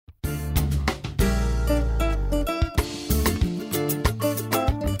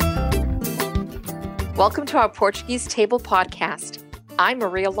Welcome to our Portuguese Table podcast. I'm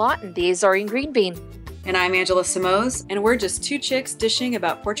Maria Lawton, the Azorian Green Bean. And I'm Angela Simoes, and we're just two chicks dishing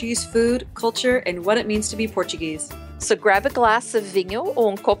about Portuguese food, culture, and what it means to be Portuguese. So grab a glass of vinho or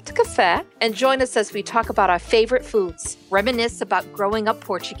un copo de café and join us as we talk about our favorite foods, reminisce about growing up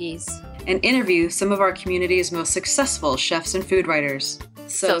Portuguese, and interview some of our community's most successful chefs and food writers.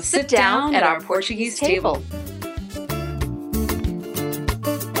 So sit down at our Portuguese table.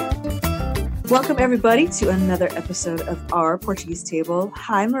 Welcome, everybody, to another episode of Our Portuguese Table.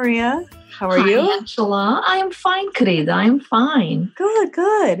 Hi, Maria. How are you? Hi, Angela. I am fine, querida. I am fine.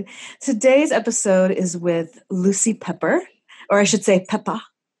 Good. Today's episode is with Lucy Pepper, or I should say Peppa,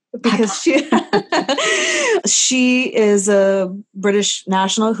 because she is a British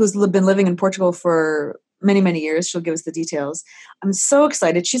national who's been living in Portugal for many, many years. She'll give us the details. I'm so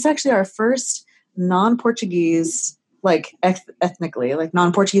excited. She's actually our first non-Portuguese, ethnically,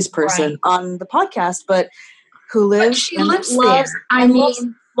 non-Portuguese person on the podcast, but who lives and loves there. And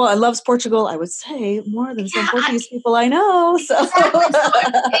loves Portugal, I would say, more than some Portuguese people I know. So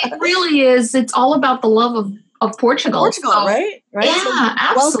it really is. It's all about the love of Portugal. So, right? Yeah, so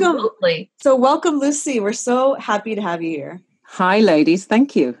absolutely. Welcome, Lucy. We're so happy to have you here. Hi, ladies.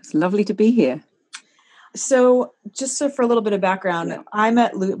 Thank you. It's lovely to be here. So for a little bit of background, I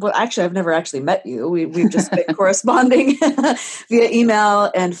met actually, I've never actually met you. We've just been corresponding via email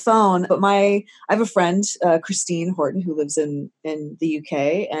and phone. But I have a friend, Christine Horton, who lives in the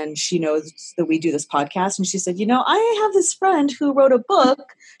UK, and she knows that we do this podcast. And she said, I have this friend who wrote a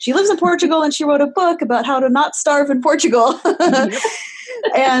book. She lives in Portugal, and she wrote a book about how to not starve in Portugal.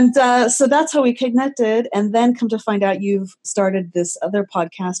 And so that's how we connected. And then come to find out, you've started this other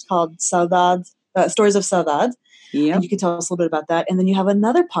podcast called Saudade. Stories of Saudade. Yeah. And you can tell us a little bit about that. And then you have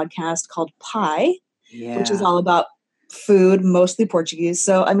another podcast called Pie, which is all about food, mostly Portuguese.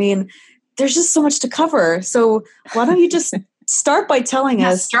 So, there's just so much to cover. So why don't you just start by telling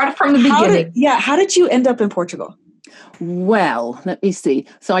us. Start from the beginning. How did you end up in Portugal? Well, let me see.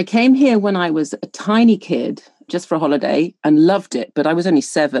 So I came here when I was a tiny kid, just for a holiday, and loved it. But I was only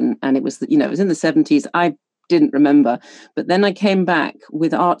 7, and it was, it was in the 70s. I didn't remember. But then I came back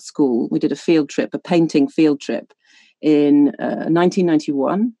with art school. We did a painting field trip in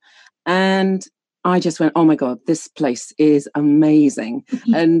 1991. And I just went, oh my God, this place is amazing.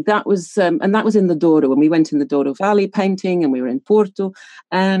 And that was in the Douro, when we went in the Douro Valley painting, and we were in Porto,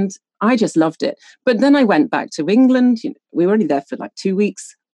 and I just loved it. But then I went back to England. We were only there for 2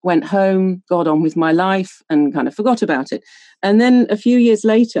 weeks, went home, got on with my life, and kind of forgot about it. And then a few years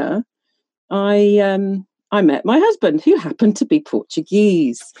later, I met my husband, who happened to be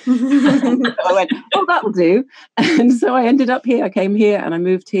Portuguese. I went, oh, that'll do. And so I ended up here. I came here and I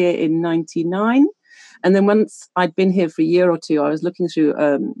moved here in 99. And then once I'd been here for a year or two, I was looking through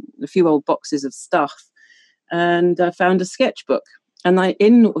a few old boxes of stuff, and I found a sketchbook. And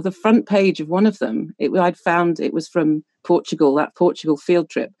in the front page of one of them, I'd found it was from Portugal, that Portugal field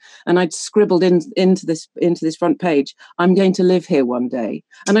trip. And I'd scribbled into this front page, I'm going to live here one day.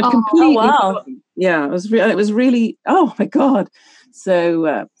 And I'd completely forgotten. Yeah, it was really, oh my God.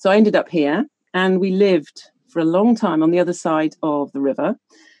 So I ended up here, and we lived for a long time on the other side of the river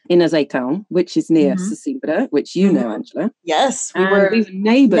in Azeitão, which is near Sesimbra, which you know, Angela. Yes, we were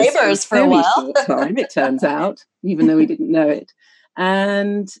neighbours for a while. Short time, it turns out, even though we didn't know it.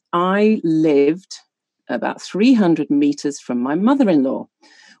 And I lived about 300 meters from my mother-in-law,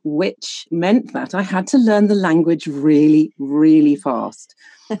 which meant that I had to learn the language really, really fast,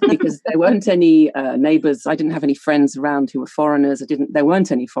 because there weren't any neighbours. I didn't have any friends around who were foreigners. There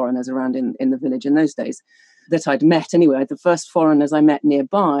weren't any foreigners around in the village in those days that I'd met anyway. The first foreigners I met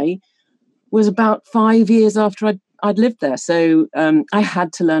nearby was about 5 years after I'd lived there. So I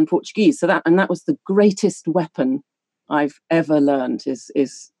had to learn Portuguese. So that was the greatest weapon I've ever learned,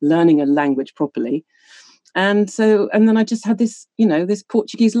 is learning a language properly. And then I just had this, this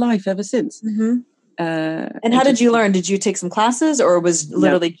Portuguese life ever since. Mm-hmm. And how did you learn? Did you take some classes, or was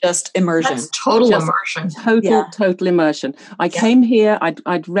literally just immersion? That's immersion. Total immersion. I came here,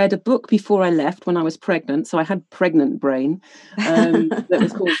 I'd read a book before I left when I was pregnant, so I had pregnant brain, that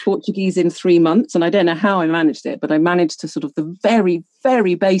was called Portuguese in 3 months, and I don't know how I managed it, but I managed to sort of the very,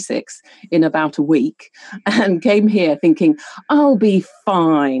 very basics in about a week, and came here thinking, I'll be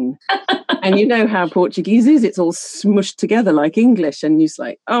fine. And you know how Portuguese is, it's all smushed together like English, and you're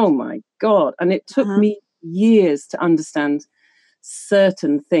like, oh my God. And it took me years to understand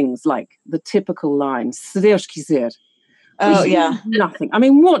certain things, like the typical line, se Deus quiser. Oh, yeah. Nothing.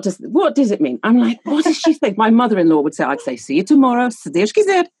 What does it mean? I'm like, what does she think? My mother-in-law would say, I'd say, see you tomorrow, se Deus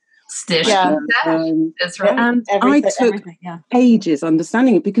quiser. dish. Yeah. That's right. And Everything, I took everything, yeah. ages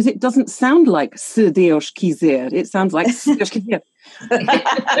understanding it because it doesn't sound like "se Deus quiser." It sounds like "se Deus quiser."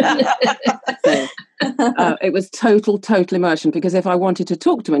 So it was total immersion, because if I wanted to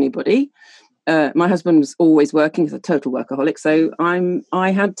talk to anybody, my husband was always working, he's a total workaholic, so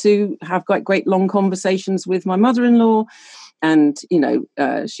I had to have quite great long conversations with my mother-in-law, and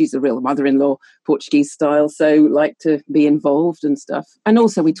she's a real mother-in-law, Portuguese style, so like to be involved and stuff. And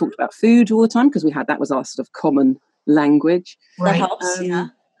also we talked about food all the time because that was our sort of common language. That helps. Yeah.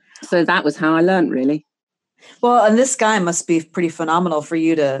 So that was how I learned, really. Well, and this guy must be pretty phenomenal for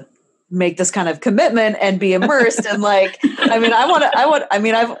you to make this kind of commitment and be immersed. And I'm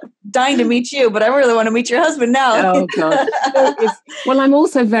dying to meet you, but I really want to meet your husband now. Oh God. Well, I'm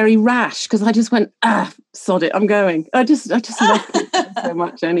also very rash because I just went, sod it, I'm going. I just love it so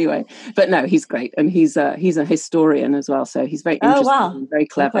much anyway. But no, he's great. And he's a historian as well. So he's very interesting and very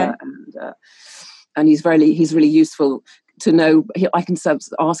clever. Okay. And he's really useful to know. I can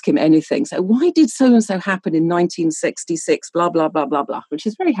ask him anything. So why did so-and-so happen in 1966, blah, blah, blah, blah, blah, which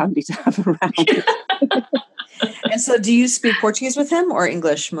is very handy to have around. And so do you speak Portuguese with him or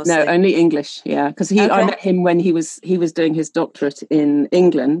English mostly? No, only English, yeah. Because I met him when he was doing his doctorate in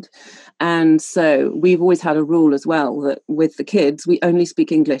England. And so we've always had a rule as well that with the kids, we only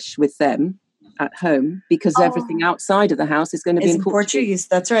speak English with them at home, because everything outside of the house is going to be in Portuguese.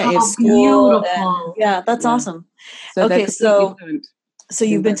 That's right. Oh, beautiful. That's awesome. So okay, so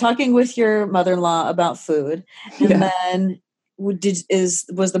you've been talking with your mother-in-law about food, and then was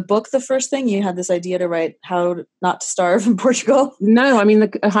the book the first thing you had this idea to write, How Not to Starve in Portugal? No, I mean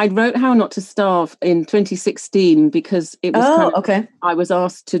I wrote How Not to Starve in 2016 because it was I was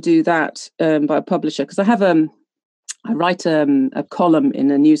asked to do that by a publisher, because I write a column in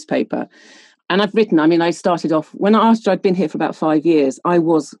a newspaper. And I started off, after I'd been here for about 5 years, I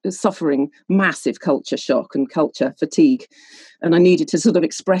was suffering massive culture shock and culture fatigue. And I needed to sort of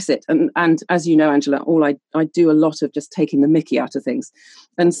express it. And as you know, Angela, I do a lot of just taking the mickey out of things.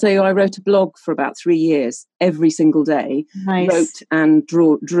 And so I wrote a blog for about 3 years, every single day. Nice. Wrote and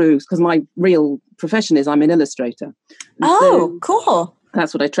drew, because my real profession is I'm an illustrator. Cool.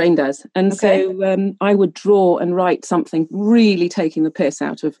 That's what I trained as. And so I would draw and write something really taking the piss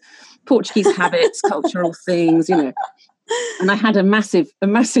out of Portuguese habits, cultural things, And I had a massive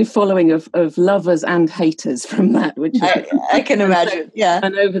following of lovers and haters from that, which I can imagine. Yeah.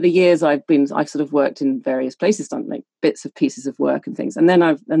 And over the years I've sort of worked in various places, done like bits of pieces of work and things. And then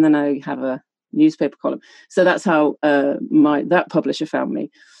I have a newspaper column. So that's how that publisher found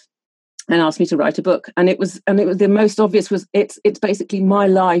me and asked me to write a book. And it was the most obvious was it's basically my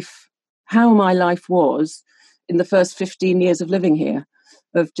life, how my life was in the first 15 years of living here,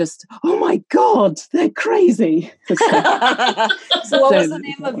 of just, oh my God, they're crazy. So what was the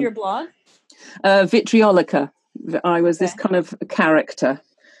name of your blog? Vitriolica. I was this kind of character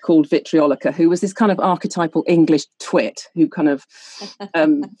called Vitriolica, who was this kind of archetypal English twit who kind of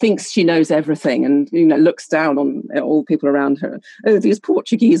thinks she knows everything and looks down on all people around her. Oh, these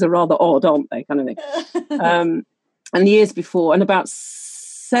Portuguese are rather odd, aren't they? Kind of thing. And years before, and about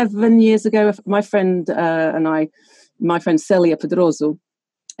 7 years ago, my friend Celia Pedroso,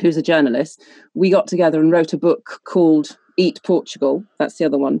 who's a journalist, we got together and wrote a book called Eat Portugal. That's the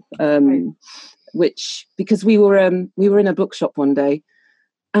other one. Which, because we were in a bookshop one day,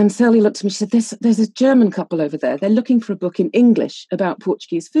 and Celia looked at me, she said, there's a German couple over there. They're looking for a book in English about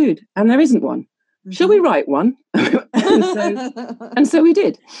Portuguese food, and there isn't one. Mm-hmm. Shall we write one? and so we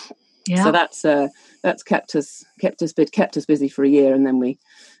did. Yeah. So that's kept us busy for a year, and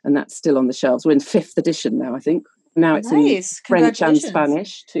that's still on the shelves. We're in 5th edition now, I think. Now it's in French and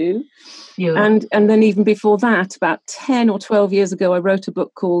Spanish too. Yeah. And then even before that, about 10 or 12 years ago, I wrote a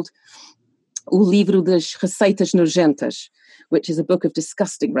book called O Livro das Receitas Nojentas, which is a book of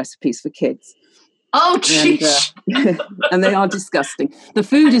disgusting recipes for kids. Oh, jeez. And they are disgusting. The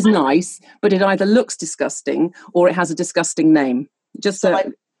food is nice, but it either looks disgusting or it has a disgusting name. Just so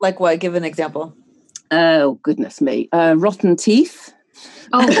like what? Give an example. Oh, goodness me. Rotten teeth.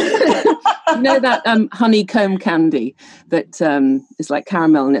 Oh, that honeycomb candy that is like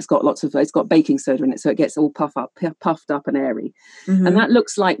caramel, and it's got baking soda in it, so it gets all puffed up and airy. Mm-hmm. And that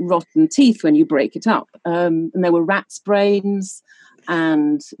looks like rotten teeth when you break it up. And there were rat's brains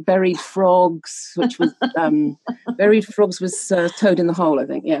and buried frogs, which was toad in the hole, I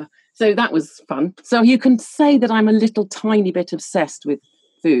think. Yeah, so that was fun. So you can say that I'm a little tiny bit obsessed with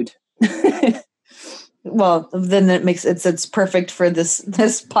food. Well, then it's perfect for this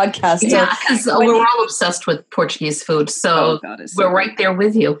podcast. Yeah, because we're all obsessed with Portuguese food, so we're right there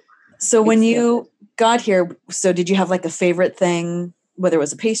with you. So when you got here, so did you have like a favorite thing whether it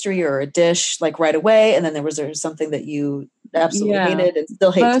was a pastry or a dish, like right away? And then there something that you absolutely hated and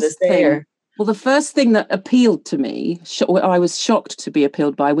still hate to this day? Well, the first thing that appealed to me, I was shocked to be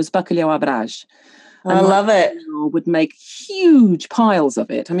appealed by, was bacalhau à Brás. I love it. Would make huge piles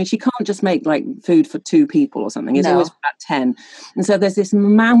of it. I mean, she can't just make like food for 2 people or something. It's always about 10. And so there's this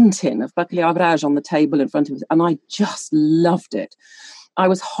mountain of bacalhau à Brás on the table in front of us, and I just loved it. I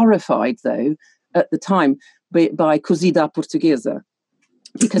was horrified, though, at the time by cozida à portuguesa.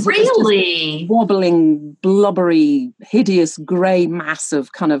 Because it was just wobbling, blubbery, hideous grey mass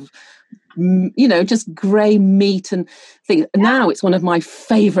of kind of, just grey meat and things. Now it's one of my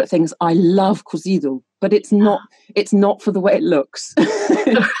favourite things. I love cozido, but it's not for the way it looks.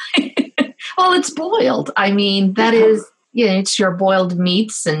 Well, it's boiled. I mean, that is, it's your boiled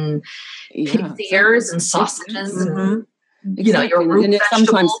meats and pig's ears and sausages and, your root vegetables.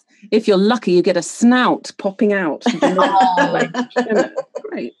 Sometimes, if you're lucky, you get a snout popping out.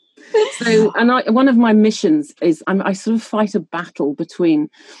 Great. So, and one of my missions is I sort of fight a battle between,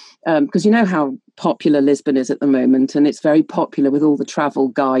 because you know how popular Lisbon is at the moment, and it's very popular with all the travel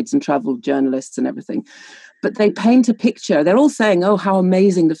guides and travel journalists and everything. But they paint a picture. They're all saying, "Oh, how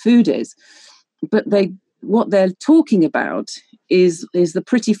amazing the food is," but what they're talking about is the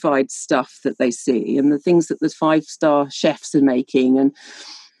prettified stuff that they see and the things that the 5-star chefs are making, and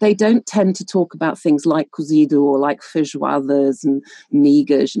they don't tend to talk about things like cozido or like feijoadas and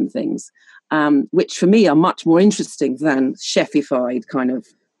migas and things, which for me are much more interesting than chefified kind of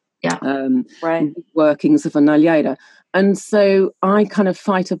workings of an alheira. And so I kind of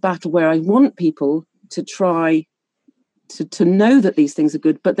fight a battle where I want people to try to know that these things are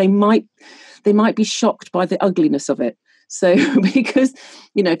good, but they might be shocked by the ugliness of it. So because,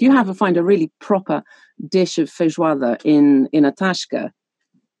 if you find a really proper dish of feijoada in a tasca,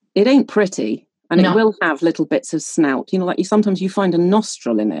 it ain't pretty, and it will have little bits of snout. Sometimes you find a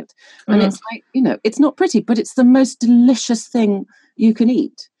nostril in it, and it's like, it's not pretty, but it's the most delicious thing you can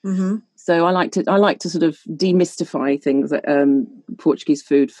eat. Mm-hmm. So I like to sort of demystify things, Portuguese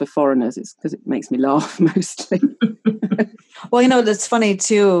food for foreigners. It's because it makes me laugh mostly. Well, that's funny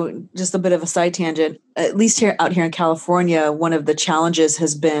too. Just a bit of a side tangent. At least out here in California, one of the challenges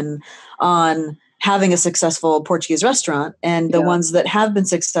has been on having a successful Portuguese restaurant, and the ones that have been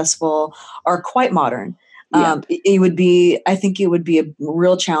successful are quite modern. I think it would be a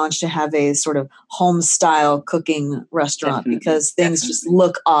real challenge to have a sort of home style cooking restaurant because things just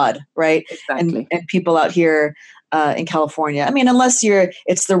look odd, right? Exactly. And people out here in California, I mean, unless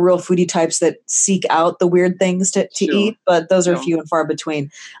it's the real foodie types that seek out the weird things to eat, but those are few and far between.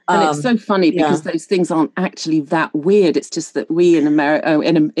 And it's so funny because those things aren't actually that weird. It's just that we in America,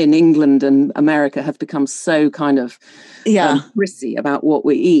 in England and America, have become so kind of prissy about what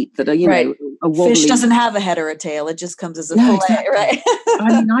we eat that a wobbly fish doesn't have a head or a tail; it just comes as a fillet, right?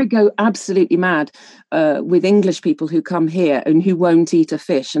 I mean, I go absolutely mad with English people who come here and who won't eat a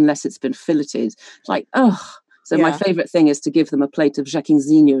fish unless it's been filleted. It's like, So my favourite thing is to give them a plate of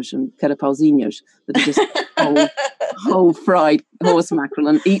jaquinzinhos and carapauzinhos that are just whole fried horse mackerel,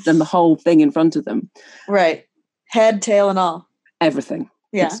 and eat them the whole thing in front of them. Right. Head, tail and all. Everything.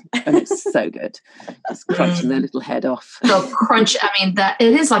 Yeah. It's so good. Just crunching their little head off. So crunch, I mean, that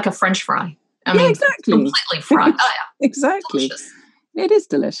it is like a French fry. I mean, exactly. Completely fried. Oh, yeah. Exactly. Delicious. It is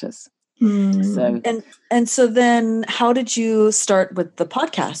delicious. So and so then how did you start with the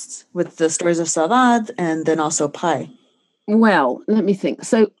podcasts, with the Stories of Saudade and then also Pai? Well, let me think.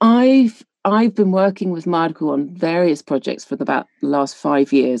 So I've been working with Marco on various projects for about the last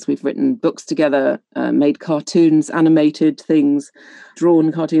 5 years. We've written books together, made cartoons, animated things,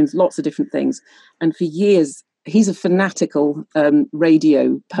 drawn cartoons, lots of different things. And for years, he's a fanatical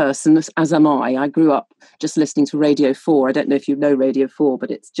radio person, as am I. I grew up just listening to Radio 4. I don't know if you know Radio 4, but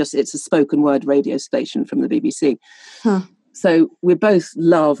it's a spoken word radio station from the BBC. Huh. So we both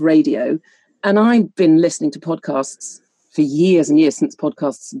love radio. And I've been listening to podcasts for years and years since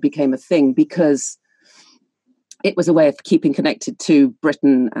podcasts became a thing, because it was a way of keeping connected to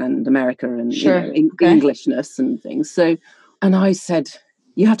Britain and America and Englishness and things. So, and I said,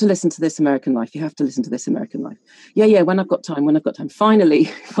 you have to listen to This American Life. You have to listen to This American Life. Yeah, when I've got time. Finally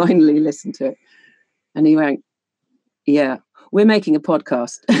listen to it. And he went, yeah, we're making a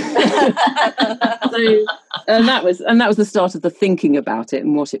podcast. and that was the start of the thinking about it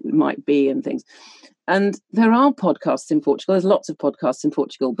and what it might be and things. And there are podcasts in Portugal. There's lots of podcasts in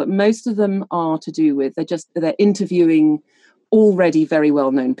Portugal, but most of them are to do with, they're interviewing already very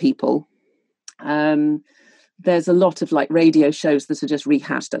well-known people. There's a lot of like radio shows that are just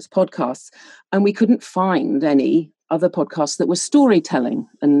rehashed as podcasts, and we couldn't find any other podcasts that were storytelling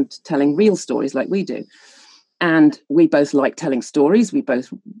and telling real stories like we do. And we both like telling stories. We've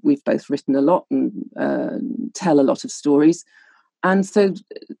both written a lot and tell a lot of stories. And so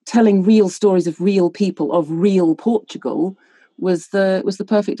telling real stories of real people, of real Portugal, was the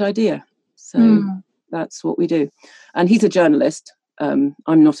perfect idea. So that's what we do. And he's a journalist. I'm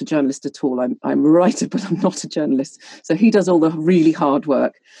not a journalist at all. I'm a writer, but I'm not a journalist. So he does all the really hard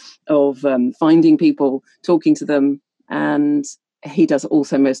work of finding people, talking to them, and he does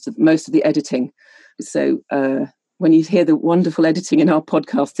also most of the editing. So when you hear the wonderful editing in our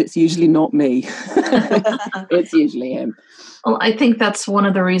podcast, it's usually not me. It's usually him. Well, I think that's one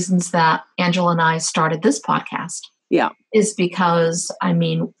of the reasons that Angela and I started this podcast. Yeah. Is because, I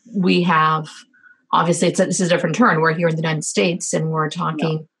mean, we have, obviously, this is a different turn. We're here in the United States and we're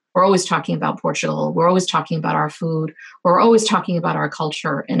always talking about Portugal. We're always talking about our food. We're always talking about our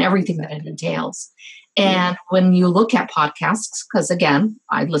culture and everything that it entails. And when you look at podcasts, because again,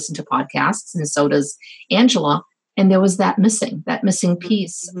 I listen to podcasts and so does Angela, and there was that missing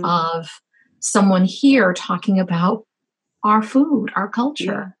piece of someone here talking about our food, our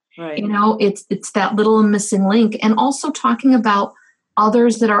culture. Yeah, right. You know, it's that little missing link, and also talking about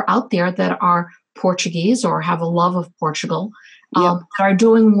others that are out there that are Portuguese or have a love of Portugal, that are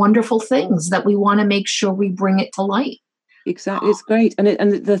doing wonderful things that we want to make sure we bring it to light. Exactly, it's great. And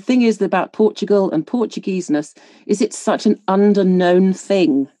the thing is about Portugal and Portugueseness is it's such an underknown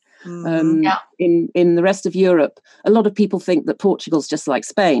thing. In the rest of Europe, a lot of people think that Portugal's just like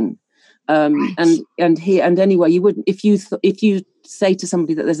Spain. Right. And anyway, you wouldn't, if you say to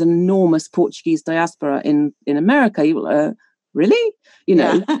somebody that there's an enormous Portuguese diaspora in America, you will really, you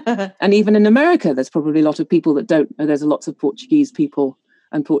know. And even in America, there's probably a lot of people that don't know. There's lots of Portuguese people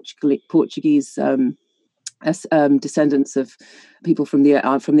and Portuguese descendants of people from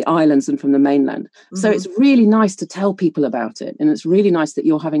the islands and from the mainland. So it's really nice to tell people about it, and it's really nice that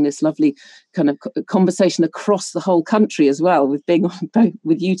you're having this lovely kind of conversation across the whole country as well, with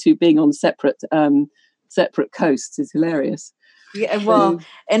you two being on separate coasts is hilarious. Yeah, well,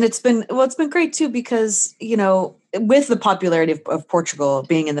 and it's been great too, because, you know, with the popularity of Portugal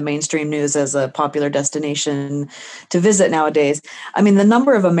being in the mainstream news as a popular destination to visit nowadays, I mean, the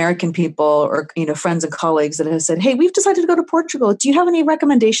number of American people or, you know, friends and colleagues that have said, "Hey, we've decided to go to Portugal. Do you have any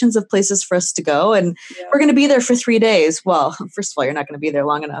recommendations of places for us to go? And we're going to be there for 3 days." Well, first of all, you're not going to be there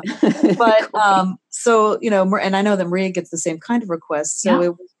long enough, but so, you know, and I know that Maria gets the same kind of requests. So it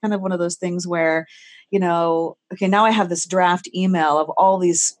was kind of one of those things where, you know, okay, now I have this draft email of all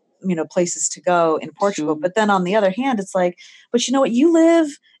these, you know, places to go in Portugal. But then on the other hand, it's like, but you know what, you live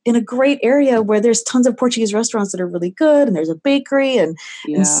in a great area where there's tons of Portuguese restaurants that are really good, and there's a bakery, and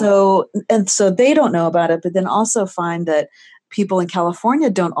so they don't know about it. But then also find that people in California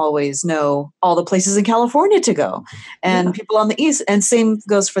don't always know all the places in California to go, and people on the East, and same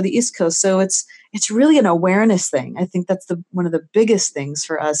goes for the East Coast. So it's really an awareness thing. I think that's one of the biggest things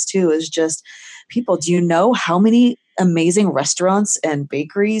for us too, is just people, do you know how many amazing restaurants and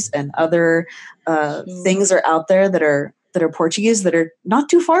bakeries and other things are out there that are Portuguese, that are not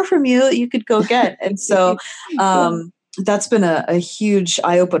too far from you, that you could go get? And so that's been a huge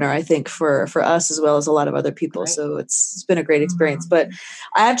eye opener, I think, for us as well as a lot of other people. Right. So it's been a great experience. But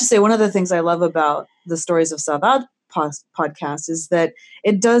I have to say, one of the things I love about the Stories of Saudade podcast is that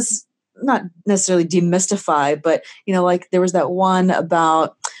it does not necessarily demystify, but, you know, like there was that one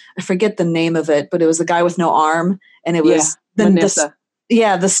about, I forget the name of it, but it was the guy with no arm, and it was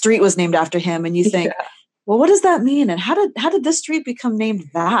the street was named after him, and you think, well, what does that mean? And how did this street become named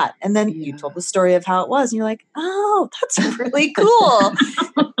that? And then you told the story of how it was, and you're like, oh, that's really cool.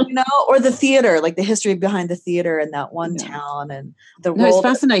 You know, or the theater, like the history behind the theater in that one town, and the role. It's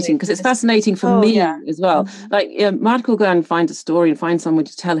fascinating, because it's fascinating for me as well. Like Mark will go and find a story and find someone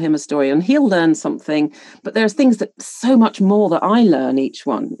to tell him a story, and he'll learn something. But there's things that so much more that I learn in each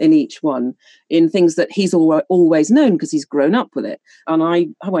one, in things that he's always known because he's grown up with it. And I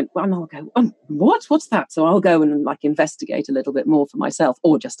went, well, and I'll go, what's that? So I'll go and like investigate a little bit more for myself,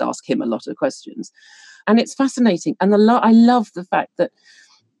 or just ask him a lot of questions. And it's fascinating. And I love the fact that,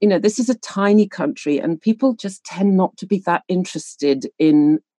 you know, this is a tiny country, and people just tend not to be that interested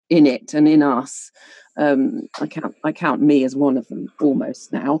in it and in us. I count me as one of them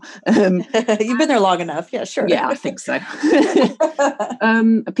almost now. You've been there long enough. Yeah, sure. Yeah, I think so.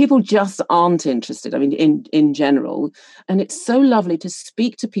 People just aren't interested. I mean, in general. And it's so lovely to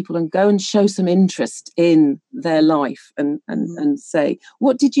speak to people and go and show some interest in their life, and say,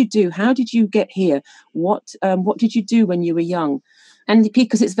 what did you do? How did you get here? What did you do when you were young? And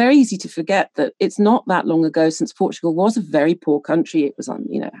because it's very easy to forget that it's not that long ago since Portugal was a very poor country. It was on,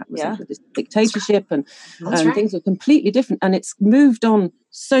 it was under this dictatorship, and things were completely different. And it's moved on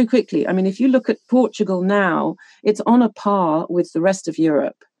so quickly. I mean, if you look at Portugal now, it's on a par with the rest of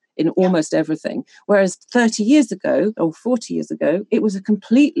Europe in almost everything. Whereas 30 years ago or 40 years ago, it was a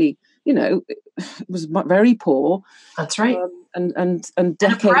completely, it was very poor. That's right. And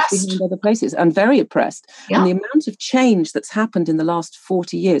decades behind other places, and very oppressed. Yeah. And the amount of change that's happened in the last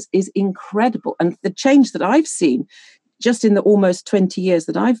 40 years is incredible. And the change that I've seen just in the almost 20 years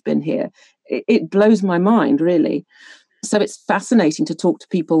that I've been here, it blows my mind, really. So it's fascinating to talk to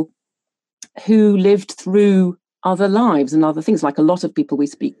people who lived through other lives and other things. Like a lot of people we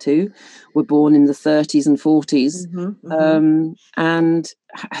speak to were born in the 30s and 40s, and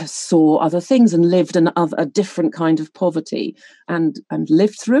saw other things and lived a different kind of poverty and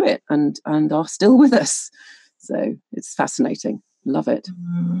lived through it and are still with us. So it's fascinating. Love it.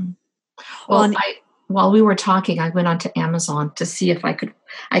 Mm-hmm. Well, while we were talking, I went onto Amazon to see if I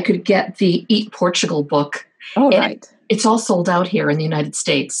could get the Eat Portugal book. Oh, right. It's all sold out here in the United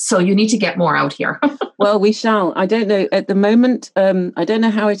States, so you need to get more out here. Well, we shall. I don't know at the moment. I don't know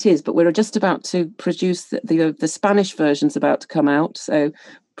how it is, but we're just about to produce the Spanish version's about to come out. So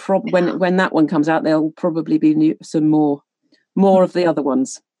when that one comes out, there'll probably be some more of the other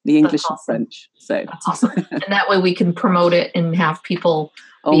ones, the English and French. So that's awesome. And that way we can promote it and have people.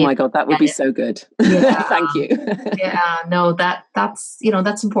 Oh my God, that would be so good. Yeah. Thank you. Yeah, no, that's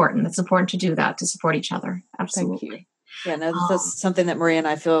that's important. It's important to do that, to support each other. Absolutely. Thank you. Yeah, no, that's something that Maria and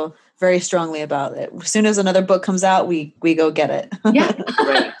I feel very strongly about. It. As soon as another book comes out, we go get it. Yeah.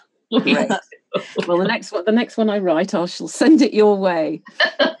 Great. Well, the next one I write, I shall send it your way.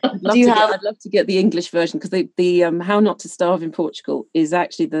 I'd love to get the English version, because the How Not to Starve in Portugal is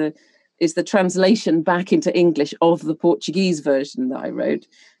actually the translation back into English of the Portuguese version that I wrote,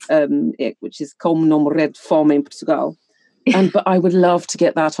 which is Como Não Morrer de Fome em Portugal. But I would love to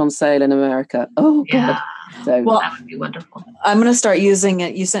get that on sale in America. Oh, God. So, that would be wonderful. I'm going to start using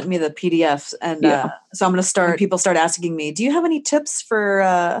it. You sent me the PDFs, and so I'm going to start. People start asking me, "Do you have any tips for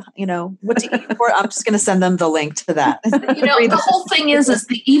what to eat for?" I'm just going to send them the link to that. The whole thing is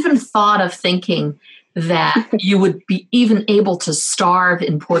the even thought of thinking that you would be even able to starve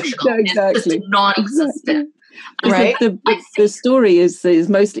in Portugal is just non-existent. Right. The story is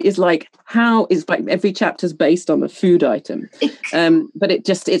like how is like every chapter's based on a food item, but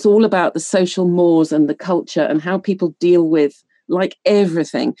it's all about the social mores and the culture and how people deal with like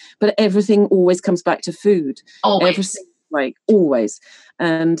everything. But everything always comes back to food. Always. Everything, like always.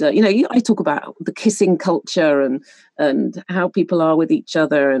 And I talk about the kissing culture and how people are with each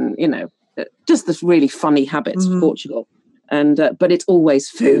other, and just the really funny habits of Portugal. But it's always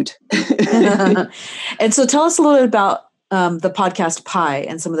food. And so tell us a little bit about the podcast Pie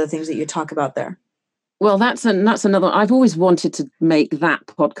and some of the things that you talk about there. Well, that's another. I've always wanted to make that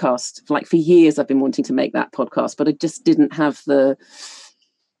podcast. Like for years, I've been wanting to make that podcast, but I just didn't have the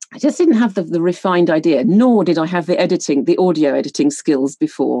refined idea, nor did I have the audio editing skills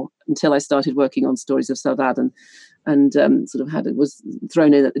before, until I started working on Stories of Saudade and was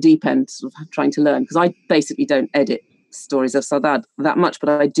thrown in at the deep end, sort of trying to learn, because I basically don't edit Stories of Saudade that much, but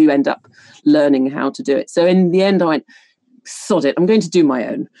I do end up learning how to do it. So in the end, I went, sod it, I'm going to do my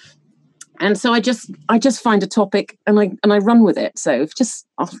own. And so I just find a topic and I run with it. So if it just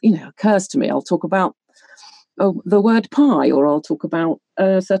occurs to me, I'll talk about the word pie, or I'll talk about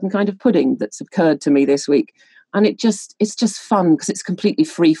a certain kind of pudding that's occurred to me this week. And it's just fun because it's completely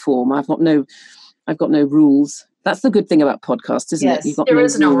free form. I've got no rules. That's the good thing about podcasts, isn't it? There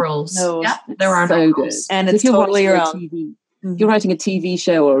is no rules. Yeah, there are no rules. And it's totally your own. If you're writing a TV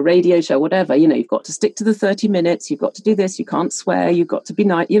show or a radio show, whatever, you've got to stick to the 30 minutes. You've got to do this. You can't swear. You've got to be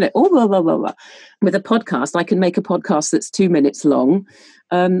nice, blah, blah, blah, blah. With a podcast, I can make a podcast that's 2 minutes long,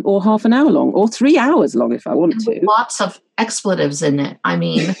 or half an hour long, or 3 hours long if I want to. Lots of expletives in it. I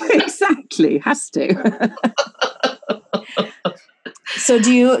mean. Exactly. Has to. So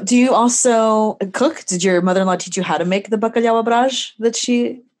do you also cook? Did your mother-in-law teach you how to make the bacalhau à Brás that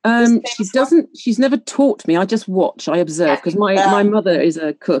she doesn't. She's never taught me. I just watch. I observe, because my mother is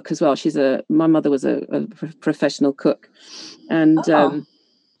a cook as well. My mother was a professional cook, and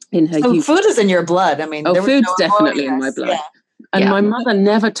in her youth, food is in your blood. I mean, food's definitely in my blood. Yeah. And my mother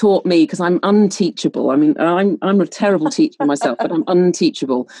never taught me, because I'm unteachable. I mean, I'm a terrible teacher myself, but I'm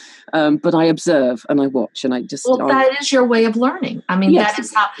unteachable. But I observe and I watch, and I just. Well, that is your way of learning. I mean,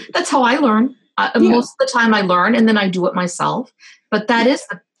 yes. That's how I learn. Most of the time I learn and then I do it myself. But that is,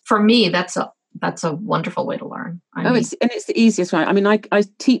 for me, that's that's a wonderful way to learn. It's the easiest way. I mean, I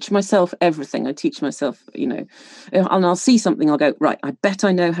teach myself everything. I teach myself, and I'll see something, I'll go, right, I bet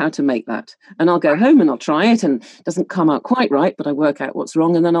I know how to make that. And I'll go home and I'll try it, and it doesn't come out quite right, but I work out what's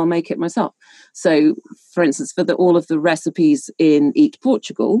wrong, and then I'll make it myself. So, for instance, for all of the recipes in Eat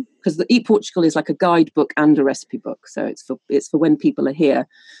Portugal, because the Eat Portugal is like a guidebook and a recipe book. So it's for when people are here,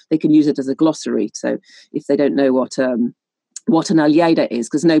 they can use it as a glossary. So if they don't know what an alheira is,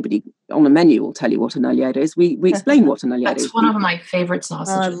 because nobody on the menu will tell you what an alheira is. We explain what an alheira is. That's one of my favorite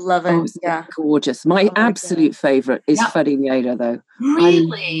sausages. I love it. Yeah. Gorgeous. My absolute favorite is farinheira, though.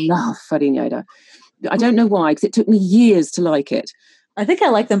 Really? I love farinheira. I don't know why, because it took me years to like it. I think I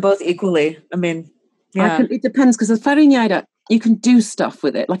like them both equally. I mean, it depends, because the farinheira, you can do stuff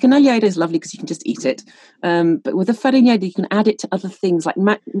with it. Like an alheira is lovely because you can just eat it. But with a farinheira, you can add it to other things. Like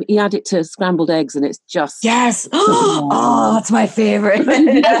you add it to scrambled eggs, and it's just yes. Oh, it's my favorite.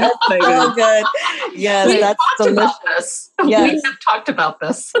 So good. Yes, that's delicious. Yes. We have talked about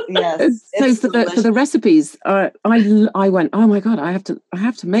this. Yes. So for the recipes, I went, oh my God, I have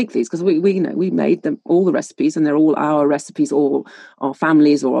to make these, because we made them, all the recipes, and they're all our recipes, or our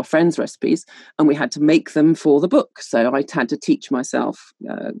families or our friends' recipes, and we had to make them for the book. So I had to teach myself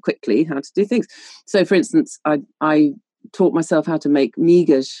quickly how to do things. So, for instance, I taught myself how to make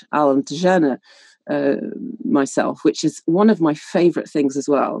migas alentejana myself, which is one of my favorite things as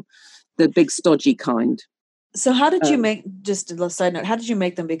well, the big stodgy kind. So how did you make, just a side note, how did you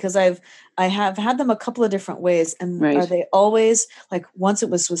make them? Because I have had them a couple of different ways, and are they always like, once it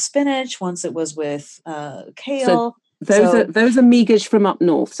was with spinach, once it was with kale? So those are migas from up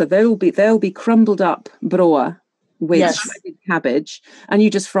north. So they'll be crumbled up broa with shredded cabbage, and you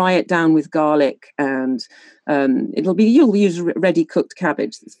just fry it down with garlic, and you'll use ready cooked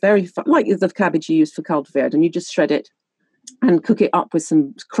cabbage. It's very like the cabbage you use for caldo verde, and you just shred it and cook it up with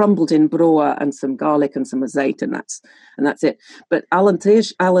some crumbled in broa and some garlic and some azeit, and that's it. But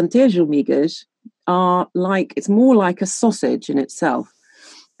alentejo migas are like, it's more like a sausage in itself.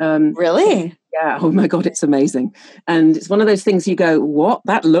 Really? Yeah. Oh my God, it's amazing. And it's one of those things you go, what?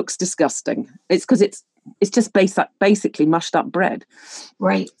 That looks disgusting. It's because it's just basically mushed up bread.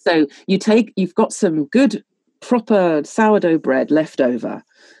 Right. So you've got some good proper sourdough bread left over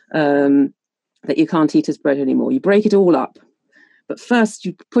that you can't eat as bread anymore. You break it all up. But first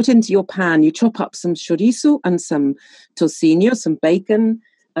you put into your pan, you chop up some chorizo and some tocino, some bacon,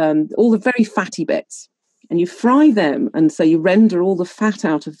 all the very fatty bits. And you fry them, and so you render all the fat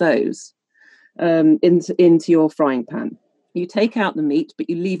out of those into your frying pan. You take out the meat, but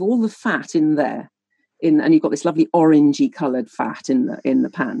you leave all the fat in there, and you've got this lovely orangey coloured fat in the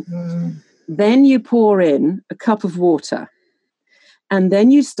pan. Mm. Then you pour in a cup of water, and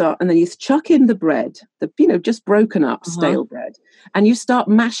then you chuck in the bread, just broken up stale bread, and you start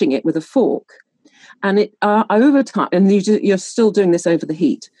mashing it with a fork. And it over time, and you're still doing this over the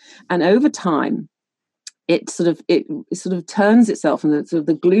heat, and over time, it sort of turns itself, and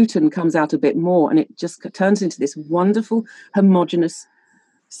the gluten comes out a bit more, and it just turns into this wonderful homogeneous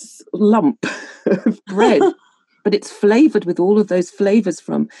lump of bread. But it's flavored with all of those flavors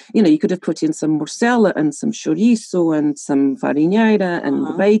from, you could have put in some morcella and some chorizo and some farinheira and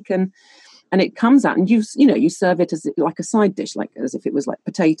the bacon, and it comes out, and you serve it as like a side dish, like as if it was like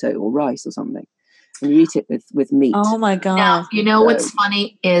potato or rice or something. And you eat it with meat. Oh my God. Now, what's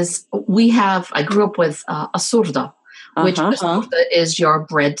funny is I grew up with a surda, which surda is your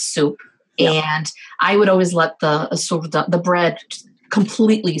bread soup. Yep. And I would always let the bread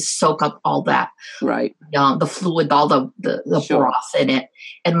completely soak up all that. Right. The fluid, all the broth in it.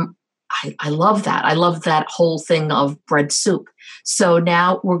 And I love that. I love that whole thing of bread soup. So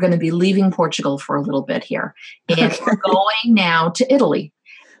now we're going to be leaving Portugal for a little bit here. And we're going now to Italy.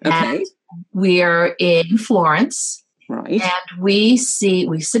 Okay. And we're in Florence, right? And we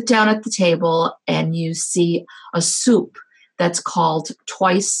sit down at the table, and you see a soup that's called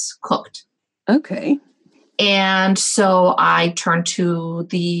twice cooked. Okay. And so I turned to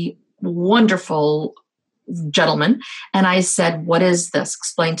the wonderful gentleman, and I said, "What is this?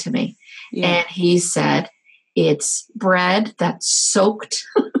 Explain to me." Yeah. And he said, "It's bread that's soaked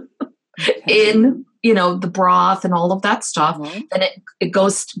in." The broth and all of that stuff. Mm-hmm. Then it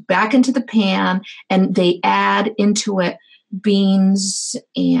goes back into the pan, and they add into it beans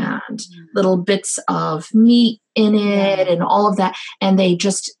and little bits of meat in it and all of that. And they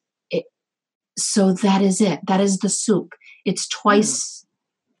so that is it. That is the soup. It's twice.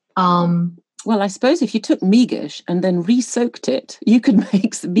 Well, I suppose if you took migas and then re-soaked it, you could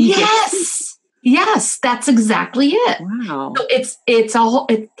make some migas. Yes. Yes, that's exactly it. Wow. So it's a whole.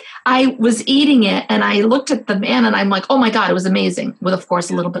 I was eating it, and I looked at the man, and I'm like, "Oh my God, it was amazing!" With, of course,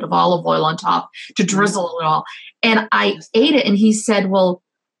 a little bit of olive oil on top to drizzle it all. And I ate it, and he said, "Well,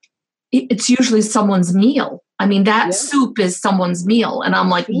 it's usually someone's meal. I mean, that soup is someone's meal." And I'm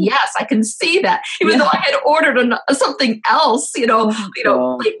like, "Yes, I can see that." Even though I had ordered something else, plate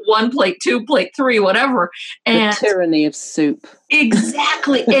 1, plate 2, plate 3, whatever. And the tyranny of soup.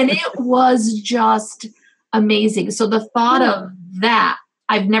 Exactly. And it was just amazing. So the thought of that,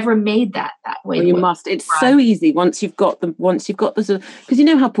 I've never made that way. Well, you must. It's so easy once you've got the because you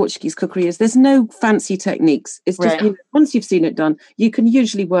know how Portuguese cookery is. There's no fancy techniques. It's just once you've seen it done, you can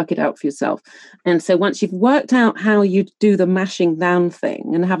usually work it out for yourself. And so once you've worked out how you do the mashing down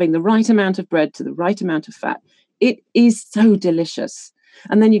thing and having the right amount of bread to the right amount of fat, it is so delicious.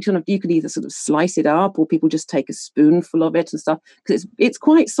 And then you can either sort of slice it up, or people just take a spoonful of it and stuff, because it's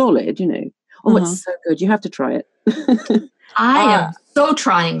quite solid, Oh, it's so good. You have to try it. I am so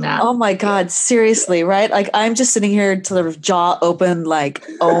trying that. Oh my God, seriously, right? Like, I'm just sitting here sort of jaw open, like,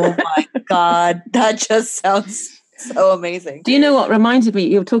 oh my God, that just sounds so amazing. Do you know what reminded me?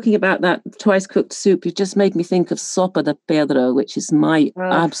 You were talking about that twice cooked soup. It just made me think of sopa de pedra, which is my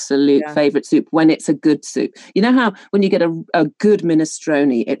absolute favorite soup when it's a good soup. You know how when you get a good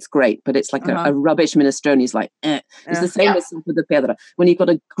minestrone, it's great, but it's like a rubbish minestrone is like, It's the same with sopa de pedra. When you've got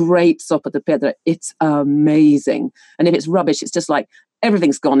a great sopa de pedra, it's amazing. And if it's rubbish, it's just like,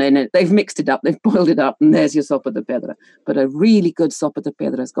 everything's gone in it. They've mixed it up. They've boiled it up, and there's your sopa de pedra. But a really good sopa de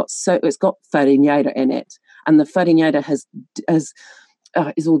pedra it's got farinheira in it, and the farinheira is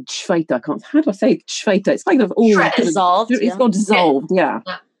all desfeita. How do I say desfeita? It's kind of all dissolved. It's got dissolved,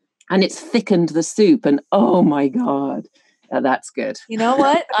 and it's thickened the soup. And oh my God, that's good. You know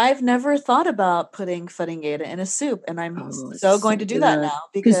what? I've never thought about putting farinheira in a soup, and I'm going to do that now.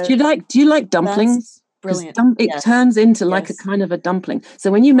 Because do you like dumplings? Brilliant. It turns into like a kind of a dumpling. So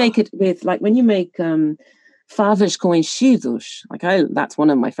when you make it with, like when you make favas com enchidos, that's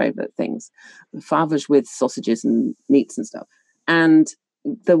one of my favorite things. Favas with sausages and meats and stuff. And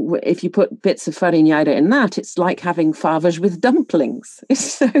if you put bits of farinheira in that, it's like having favas with dumplings.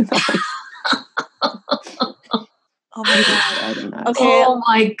 It's so nice. Oh my God. Okay. Oh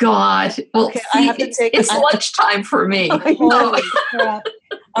my God. Well, okay, I have to take. It's lunchtime for me. Holy crap.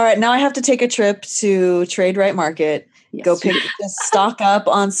 All right, now I have to take a trip to Trade Right Market. Yes. Go just stock up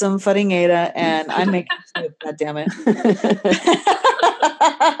on some farinheira, and I'm making soup. God damn it!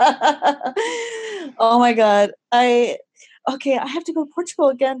 Oh my God. I have to go to Portugal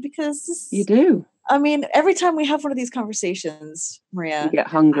again because you do. I mean, every time we have one of these conversations, Maria, you get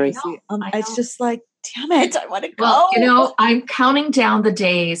hungry. It's just like, damn it, I want to go. Well, I'm counting down the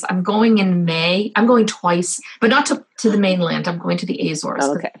days. I'm going in May. I'm going twice, but not to the mainland. I'm going to the Azores.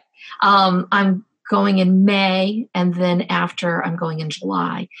 Oh, okay. I'm going in May, and then after I'm going in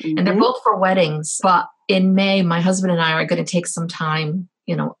July. Mm-hmm. And they're both for weddings. But in May, my husband and I are going to take some time,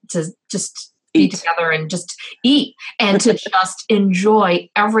 to just be together and just eat and to just enjoy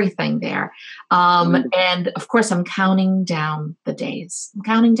everything there. And of course, I'm counting down the days.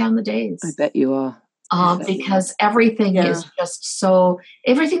 I bet you are. Because everything is just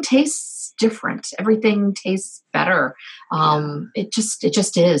everything tastes different. Everything tastes better. It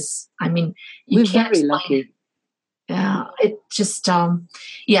just is. I mean, we're very lucky. Yeah, it just,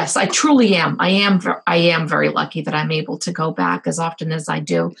 yes, I truly am. I am very lucky that I'm able to go back as often as I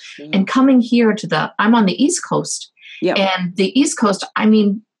do. And coming here I'm on the East Coast. Yep. And the East Coast, I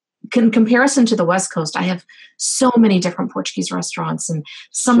mean, in comparison to the West Coast, I have so many different Portuguese restaurants, and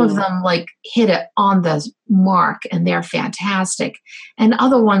some of them like hit it on the mark and they're fantastic. And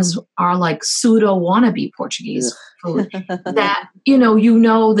other ones are like pseudo wannabe Portuguese food that,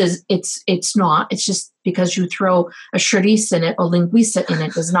 it's not, it's just because you throw a chouriço in it or linguiça in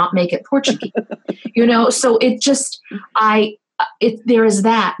it does not make it Portuguese, so it just, there is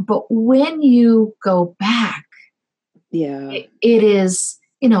that. But when you go back, it is,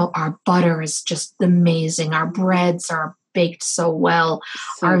 our butter is just amazing. Our breads are baked so well.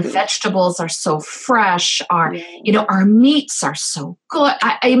 Our vegetables are so fresh. Our meats are so good.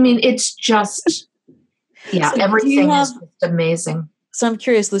 I mean, it's just, everything is just amazing. So I'm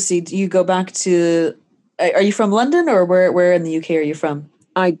curious, Lucy, do you go back to, are you from London, or where in the UK are you from?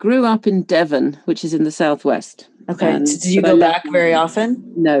 I grew up in Devon, which is in the southwest. Okay. Did you go back very often?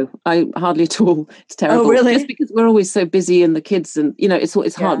 No, I hardly at all. It's terrible. Oh, really? Just because we're always so busy, and the kids, and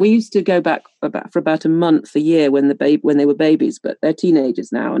it's hard. We used to go back for about a month a year when they were babies, but they're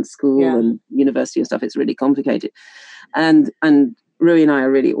teenagers now, and school and university and stuff. It's really complicated, and Rui and I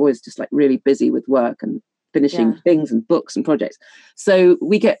are really always just like really busy with work, and finishing things and books and projects. So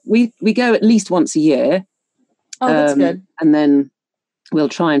we go at least once a year. Oh, that's good. And then we'll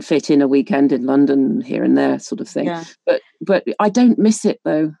try and fit in a weekend in London here and there, sort of thing. Yeah. But I don't miss it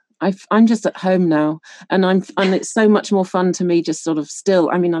though. I'm just at home now, and it's so much more fun to me. Just sort of still.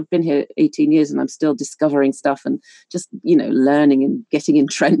 I mean, I've been here 18 years, and I'm still discovering stuff and just learning and getting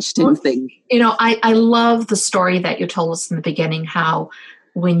entrenched in things. I love the story that you told us in the beginning. How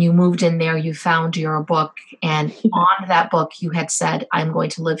when you moved in there, you found your book, and on that book you had said, "I'm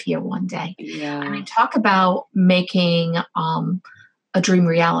going to live here one day." Yeah. I mean, talk about making a dream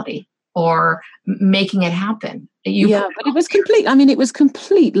reality or making it happen. But it was complete. I mean, it was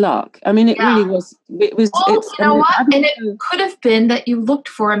complete luck. I mean, it really was. It was. Oh, you know what? And it could have been that you looked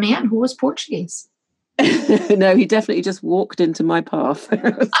for a man who was Portuguese. No, he definitely just walked into my path.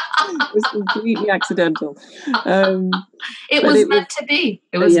 It was completely accidental. It was meant to be.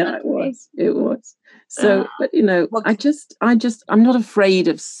 It was. Yeah, it was. So, but I'm not afraid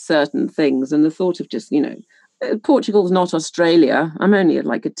of certain things, and the thought of just Portugal's not Australia. I'm only at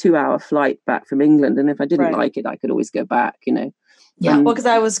like a 2-hour flight back from England, and if I didn't like it, I could always go back. Yeah, well, because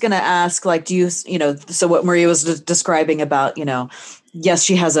I was going to ask, like, do you, so what Maria was describing about, yes,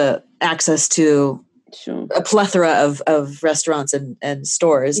 she has access to a plethora of restaurants and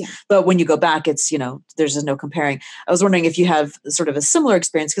stores, but when you go back, it's, there's just no comparing. I was wondering if you have sort of a similar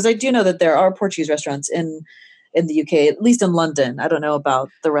experience, because I do know that there are Portuguese restaurants in the UK, at least in London. I don't know about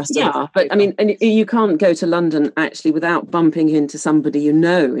the rest of the country. But I mean, and you can't go to London actually without bumping into somebody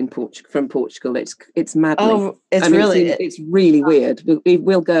from Portugal. It's maddening. Oh, it's really weird.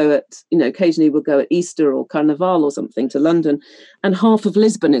 We'll go at, occasionally we'll go at Easter or Carnival or something to London, and half of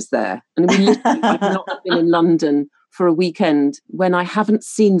Lisbon is there. And we literally, I've not been in London for a weekend when I haven't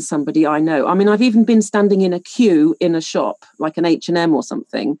seen somebody I know. I mean, I've even been standing in a queue in a shop, like an H&M or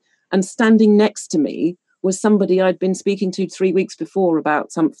something, and standing next to me was somebody I'd been speaking to 3 weeks before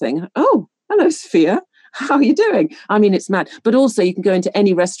about something. Oh, hello, Sophia. How are you doing? I mean, it's mad. But also you can go into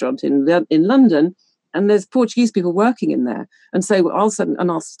any restaurant in London and there's Portuguese people working in there. And so I'll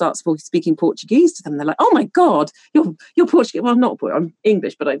start speaking Portuguese to them. They're like, oh my God, you're Portuguese. Well, I'm not, I'm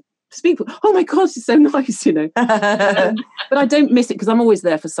English, but I speak. Oh my God, it's so nice, But I don't miss it because I'm always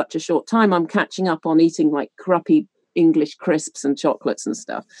there for such a short time. I'm catching up on eating like crappy English crisps and chocolates and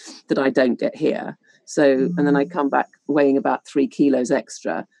stuff that I don't get here. So, and then I come back weighing about 3 kilos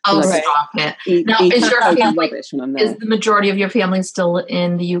extra. Oh, stop it. Now, is the majority of your family still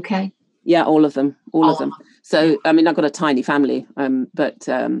in the UK? Yeah, all of them. All of them. So, I mean, I've got a tiny family.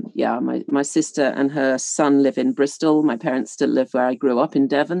 My sister and her son live in Bristol. My parents still live where I grew up in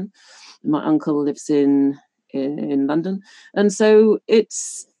Devon. My uncle lives in London. And so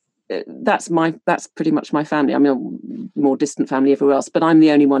that's pretty much my family. I mean, more distant family everywhere else, but I'm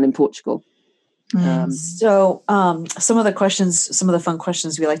the only one in Portugal. So some of the fun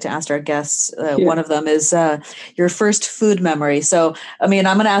questions we like to ask our guests, one of them is your first food memory. So, I mean,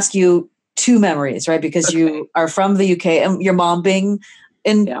 I'm going to ask you 2 memories, right? Because you are from the UK and your mom being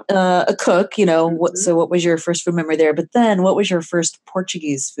a cook, so what was your first food memory there? But then what was your first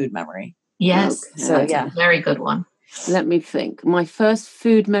Portuguese food memory? Yes. Okay. So, yeah. Very good one. Let me think. My first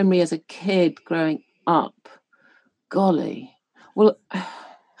food memory as a kid growing up, golly. Well,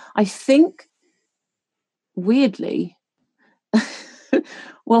 I think weirdly,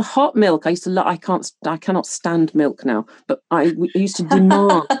 well, hot milk. I used to love. I cannot stand milk now, but I used to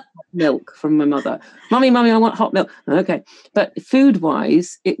demand milk from my mother. Mummy, I want hot milk. Okay, but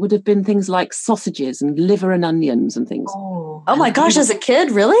food-wise, it would have been things like sausages and liver and onions and things. Oh my gosh! As a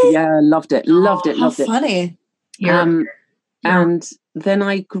kid, really? Yeah, loved it. Loved it. Funny. And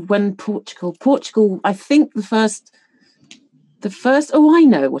then when Portugal. I think the first. I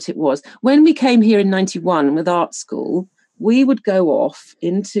know what it was. When we came here in 91 with art school, we would go off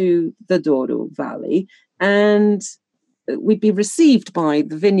into the Douro Valley and we'd be received by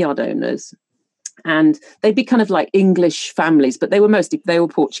the vineyard owners. And they'd be kind of like English families, but they were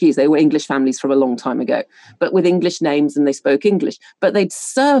Portuguese. They were English families from a long time ago, but with English names, and they spoke English. But they'd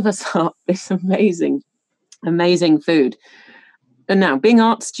serve us up this amazing, amazing food. And now, being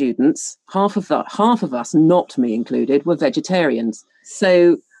art students, half of us, not me included, were vegetarians.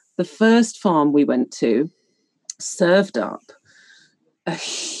 So the first farm we went to served up a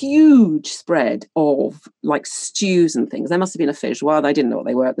huge spread of like stews and things. There must have been a fish. Well, I didn't know what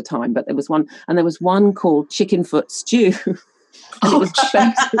they were at the time, but there was one called chicken foot stew. And it was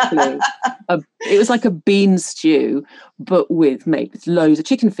basically, it was like a bean stew, but with loads of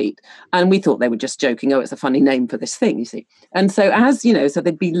chicken feet. And we thought they were just joking. Oh, it's a funny name for this thing, you see. And so so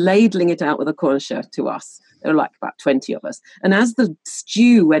they'd be ladling it out with a concha to us. There were like about 20 of us. And as the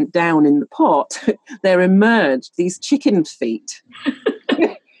stew went down in the pot, there emerged these chicken feet,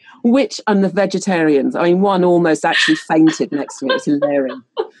 and the vegetarians, I mean, one almost actually fainted next to me. It was hilarious.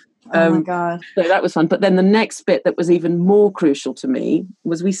 Oh my God. So that was fun. But then the next bit that was even more crucial to me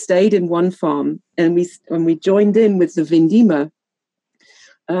was we stayed in one farm and we joined in with the Vindima,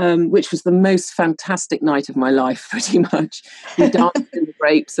 which was the most fantastic night of my life, pretty much. We danced in the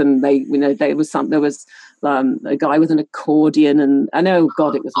grapes, and there was a guy with an accordion, and oh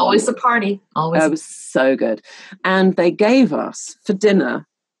God, it was always a party. Always. It was so good. And they gave us for dinner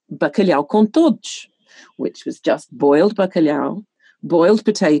bacalhau com todos, which was just boiled bacalhau, boiled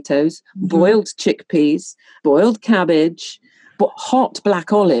potatoes, boiled chickpeas, boiled cabbage, hot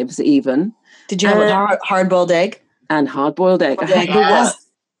black olives even. Did you have a hard-boiled egg? And hard-boiled egg. Yes.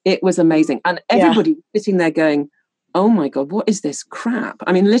 It was amazing. And everybody sitting there going, oh my God, what is this crap?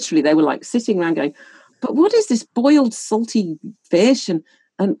 I mean, literally, they were like sitting around going, but what is this boiled salty fish? And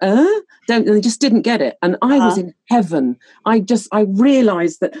they just didn't get it. And I was in heaven. I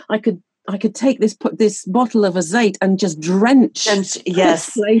realized that I could take this bottle of azeit and just drench.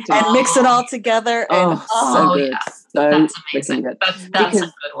 Yes. And mix it all together. So good. Yeah. So that's amazing. Good. That's a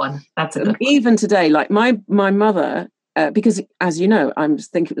good one. That's a good one. Even today, like my mother, because as you know, I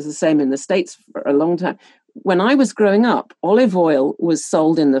think it was the same in the States for a long time. When I was growing up, olive oil was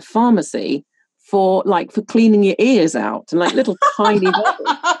sold in the pharmacy for cleaning your ears out, and like little tiny bottles.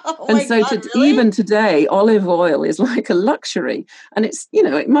 Really? Even today, olive oil is like a luxury, and it's,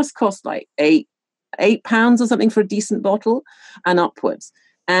 it must cost like £8 or something for a decent bottle and upwards.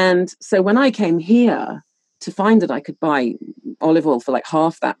 And so when I came here to find that I could buy olive oil for like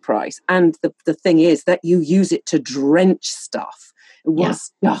half that price, and the thing is that you use it to drench stuff. It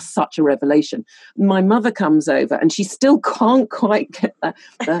was just such a revelation. My mother comes over and she still can't quite get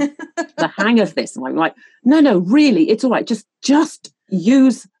the hang of this. And I'm like, no, really, it's all right. Just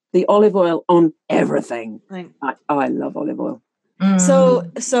use the olive oil on everything. Right. I love olive oil. So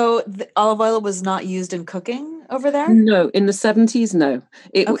the olive oil was not used in cooking over there? No, in the 70s, no.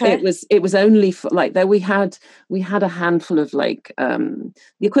 It was only for we had a handful of the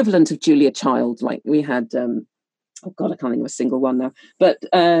equivalent of Julia Child. Like we had oh God, I can't think of a single one now. But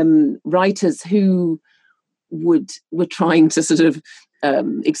writers who were trying to sort of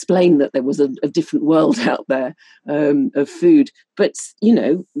explain that there was a different world out there of food. But,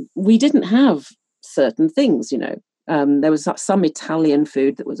 we didn't have certain things, There was some Italian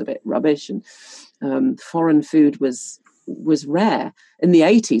food that was a bit rubbish, and foreign food was rare. In the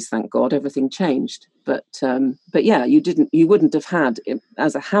 80s, thank God, everything changed. But yeah, you wouldn't have had,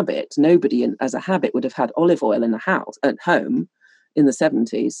 as a habit, nobody as a habit would have had olive oil in the house at home in the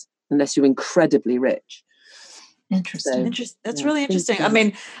 70s, unless you're incredibly rich. Interesting. That's really interesting. I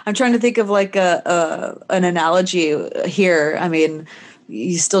mean, I'm trying to think of like an analogy here. I mean,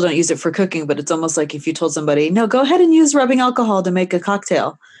 you still don't use it for cooking, but it's almost like if you told somebody, no, go ahead and use rubbing alcohol to make a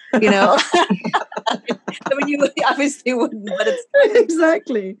cocktail, I mean, you obviously wouldn't, but it's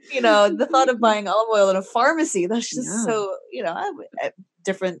exactly, the thought of buying olive oil in a pharmacy, that's just so,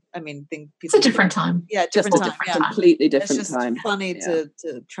 different. I mean, it's a different time. Yeah, different time. Completely different it's just time. Funny to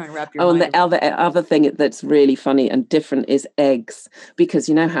try and wrap your mind. And the other thing that's really funny and different is eggs, because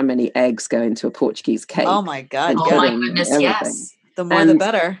you know how many eggs go into a Portuguese cake. Oh my God! Oh my goodness! Everything. Yes. The more, the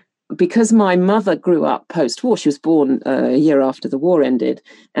better. Because my mother grew up post-war, she was born a year after the war ended,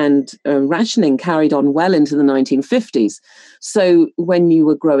 and rationing carried on well into the 1950s. So when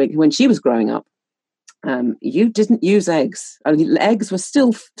she was growing up, you didn't use eggs. I mean, eggs were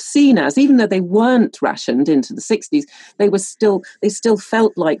still seen as, even though they weren't rationed into the 60s, they still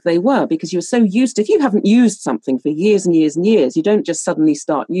felt like they were, because you were so used to, if you haven't used something for years and years and years, you don't just suddenly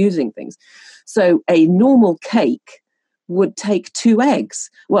start using things. So a normal cake would take 2 eggs.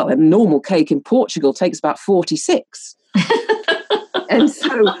 Well, a normal cake in Portugal takes about 46. And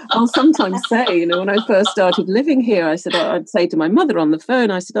so I'll sometimes say, when I first started living here, I'd say to my mother on the phone,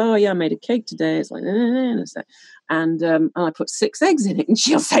 I said, oh yeah, I made a cake today. It's like, and I put 6 eggs in it. And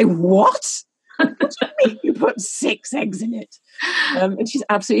she'll say, what? What do you mean you put 6 eggs in it? And she's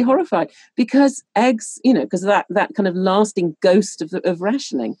absolutely horrified, because eggs, because of that kind of lasting ghost of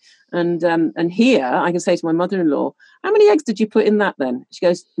rationing. And here I can say to my mother-in-law, how many eggs did you put in that then? She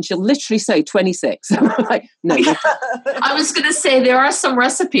goes, and she'll literally say 26. I'm like, no. I was going to say there are some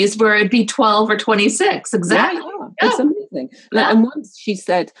recipes where it'd be 12 or 26. Exactly. Yeah. It's amazing. And once she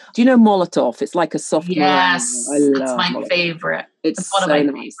said, do you know Molotov? It's like a soft meringue. That's my Molotov. favorite. It's one so of my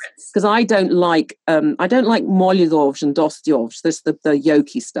nice. favorites. Because I don't like molodov and dostov. There's the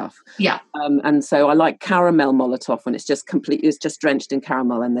yolky stuff. Yeah. And so I like caramel Molotov when it's just drenched in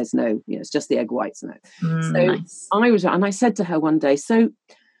caramel and there's no, it's just the egg whites in it. Nice. I said to her one day,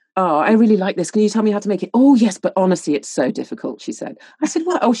 I really like this. Can you tell me how to make it? Oh, yes, but honestly, it's so difficult, she said. I said,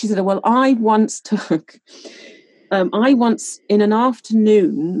 what? Oh, she said, well, I once in an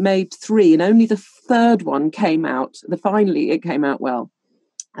afternoon made 3 and only the third one came out. Finally, it came out well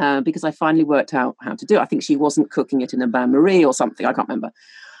because I finally worked out how to do it. I think she wasn't cooking it in a bain-marie or something. I can't remember.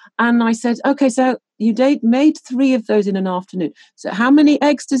 And I said, okay, so you made 3 of those in an afternoon. So how many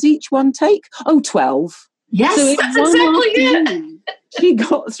eggs does each one take? Oh, 12. Yes, so that's exactly it. She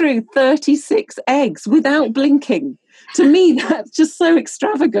got through 36 eggs without blinking. To me, that's just so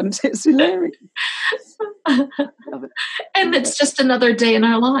extravagant. It's hilarious. And it's just another day in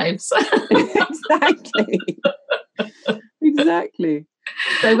our lives. Exactly.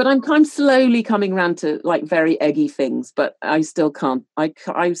 So, but I'm slowly coming around to like very eggy things, but I still can't.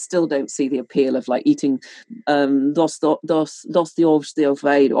 I still don't see the appeal of like eating dos the ovos de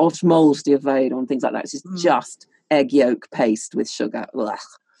oveid, ovos de oveid, and things like that. It's just egg yolk paste with sugar. Ugh.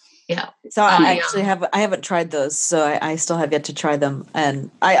 Yeah. So I actually haven't tried those, so I still have yet to try them.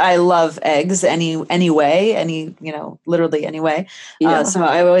 And I love eggs any way, literally any way. Yeah. So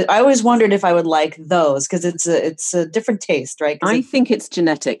I always wondered if I would like those because it's a different taste, right? I think it's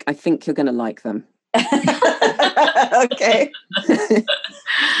genetic. I think you're going to like them. Okay.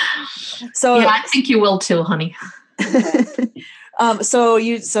 So yeah, I think you will too, honey. So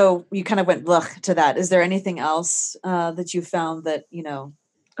you kind of went to that. Is there anything else that you found that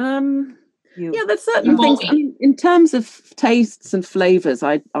there's certain things. I mean, in terms of tastes and flavors,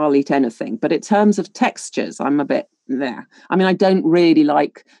 I'll eat anything. But in terms of textures, I'm a bit there. I mean, I don't really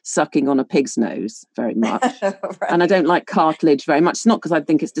like sucking on a pig's nose very much, right. And I don't like cartilage very much. It's not because I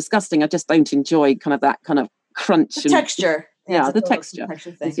think it's disgusting. I just don't enjoy kind of that kind of crunch and texture. Yeah, the texture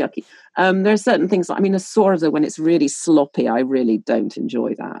is yucky. There are certain things. I mean, a sourdough when it's really sloppy, I really don't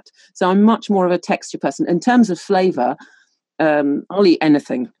enjoy that. So I'm much more of a texture person. In terms of flavor, I'll eat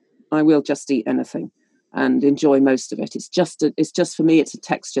anything. I will just eat anything and enjoy most of it. It's just for me, it's a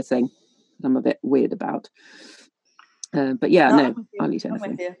texture thing that I'm a bit weird about. But yeah, no, I'll eat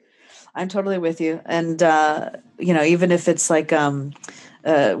anything. I'm totally with you. And, even if it's like,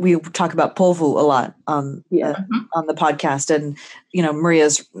 we talk about polvo a lot on the podcast, and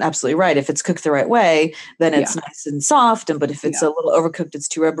Maria's absolutely right. If it's cooked the right way, then it's nice and soft. But if it's a little overcooked, it's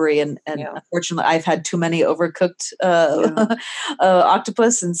too rubbery. And unfortunately, I've had too many overcooked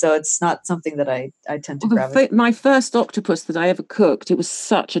octopus, and so it's not something that I tend to gravitate. My first octopus that I ever cooked, it was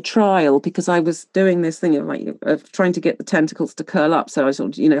such a trial because I was doing this thing of trying to get the tentacles to curl up. So I was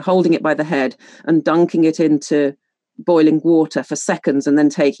holding it by the head and dunking it into boiling water for seconds and then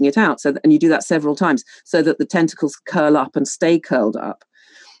taking it out. And you do that several times so that the tentacles curl up and stay curled up.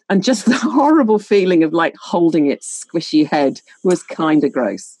 And just the horrible feeling of like holding its squishy head was kind of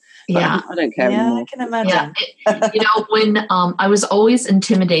gross. But I don't care anymore. I can imagine. When I was always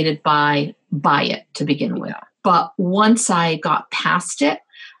intimidated by it to begin with. But once I got past it,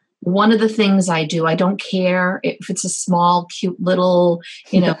 one of the things I do, I don't care if it's a small, cute little,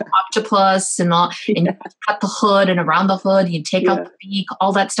 octopus and all, and you cut the hood and around the hood, you take out the beak,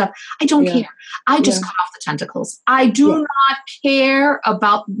 all that stuff. I don't care. I just cut off the tentacles. I do not care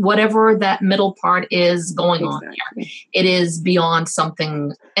about whatever that middle part is going on here. It is beyond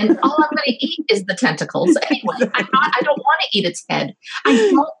something. And all I'm going to eat is the tentacles anyway. I don't want to eat its head. I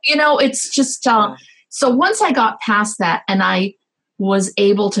don't, it's just, so once I got past that and I was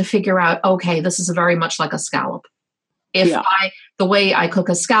able to figure out, okay, this is very much like a scallop. The way I cook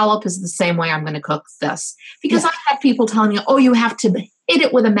a scallop is the same way I'm going to cook this. Because I had people telling me, you have to hit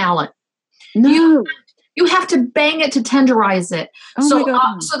it with a mallet. No. You have to bang it to tenderize it. So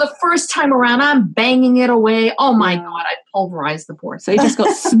the first time around, I'm banging it away. Oh my God, I pulverized the poor thing. So you just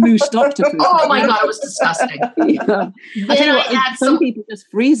got smooshed octopus. Oh my God, it was disgusting. I tell you what, some people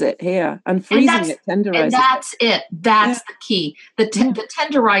just freeze it here and freezing it tenderizes. And that's it. That's the key. The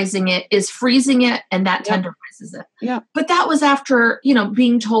tenderizing it is freezing it, and that tenderizes it. Yeah. But that was after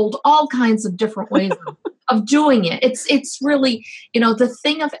being told all kinds of different ways of doing it. It's really the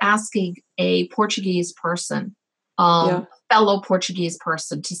thing of asking a Portuguese person, fellow Portuguese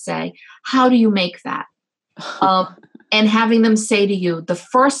person, to say, how do you make that? and having them say to you, the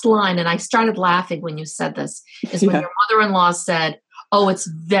first line, and I started laughing when you said this, is when your mother-in-law said, "Oh, it's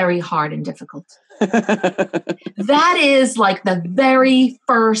very hard and difficult." That is like the very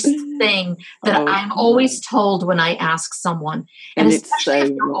first thing that I'm always told when I ask someone, and especially if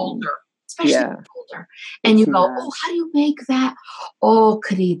you're older. Especially if you're older. And you go, "Oh, how do you make that?" "Oh,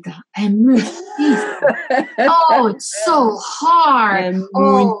 querida, é muito difícil. Oh, it's so hard. É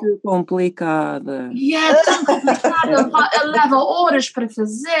muito complicada. Yeah, é tão complicado. Leva horas para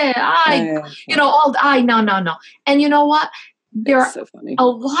fazer. No. And you know what? There so funny. A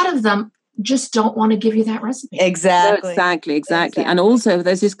lot of them just don't want to give you that recipe. Exactly. No, exactly. And also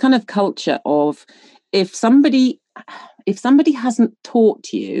there's this kind of culture of if somebody hasn't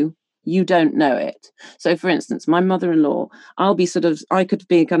taught you, you don't know it. So for instance, my mother-in-law, I could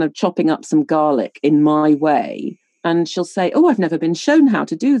be kind of chopping up some garlic in my way, and she'll say, "Oh, I've never been shown how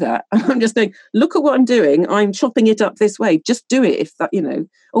to do that." And I'm just going, "Look at what I'm doing. I'm chopping it up this way. Just do it." If that,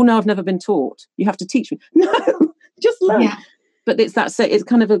 "Oh no, I've never been taught. You have to teach me." No, just learn. Yeah. But it's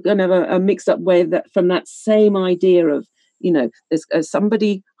kind of a mixed up way that from that same idea of, there's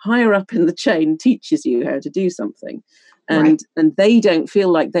somebody higher up in the chain teaches you how to do something. And they don't feel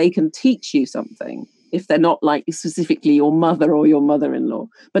like they can teach you something if they're not like specifically your mother or your mother-in-law.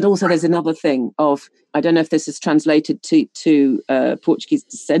 But also there's another thing of, I don't know if this is translated to Portuguese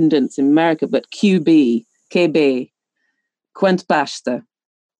descendants in America, but QB, quanto basta.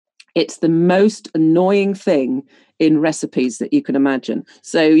 It's the most annoying thing in recipes that you can imagine.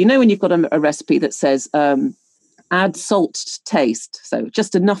 So, when you've got a recipe that says, add salt to taste. So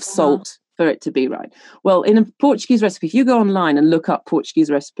just enough salt for it to be right. Well, in a Portuguese recipe, if you go online and look up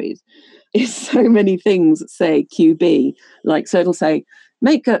Portuguese recipes, it's so many things that say QB. So it'll say, to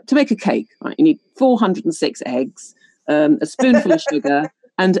make a cake, right? You need 406 eggs, a spoonful of sugar,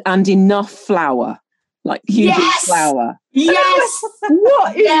 and enough flour, like QB flour. Yes.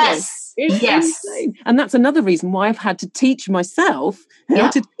 What is this? It's insane. And that's another reason why I've had to teach myself how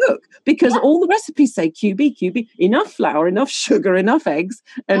to cook, because all the recipes say QB, enough flour, enough sugar, enough eggs,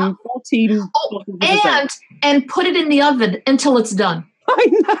 and 14 and put it in the oven until it's done. I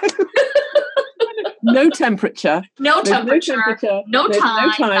know. No temperature. No temperature. No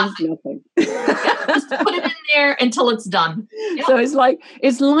time. Nothing. Just put it in there until it's done. Yep. So it's like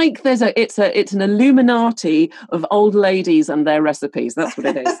it's an Illuminati of old ladies and their recipes. That's what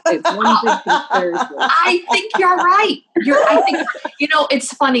it is. It's one big conspiracy. I think you're right.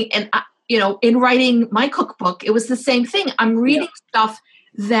 It's funny, and in writing my cookbook, it was the same thing. I'm reading stuff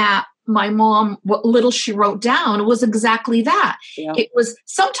that my mom, what little she wrote down was exactly that. Yeah.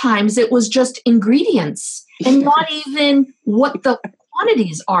 Sometimes it was just ingredients and not even what the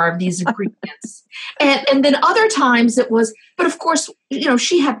quantities are of these ingredients. And then other times it was, but of course,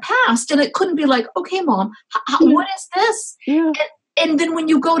 she had passed and it couldn't be like, "Okay, Mom, what is this?" Yeah. And then when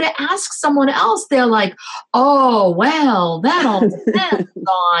you go to ask someone else, they're like, "Oh, well, that all depends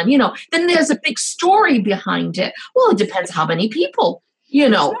on, then there's a big story behind it. Well, it depends how many people.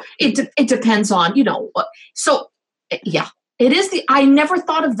 It depends on, So, yeah, it is I never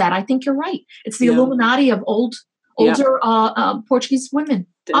thought of that. I think you're right. It's the Illuminati of older Portuguese women.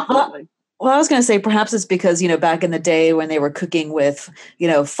 Definitely. Well, I was going to say perhaps it's because, back in the day when they were cooking with,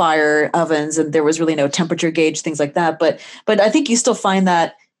 fire ovens and there was really no temperature gauge, things like that. But I think you still find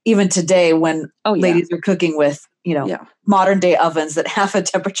that even today when ladies are cooking with, modern day ovens that have a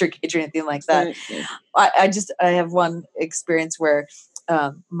temperature gauge or anything like that. I have one experience where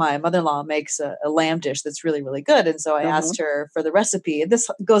my mother-in-law makes a lamb dish that's really, really good. And so I asked her for the recipe. And this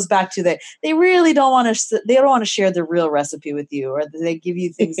goes back to they really don't want to share the real recipe with you, or they give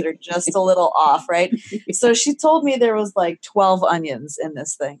you things that are just a little off, right? So she told me there was like 12 onions in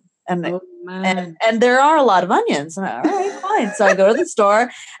this thing. And there are a lot of onions. And all right, fine. So I go to the store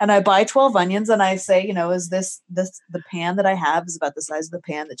and I buy 12 onions and I say, is this the pan that I have is about the size of the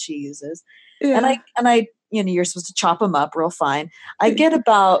pan that she uses. Yeah. And I you're supposed to chop them up real fine. I get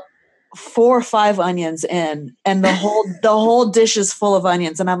about 4 or 5 onions in, and the whole dish is full of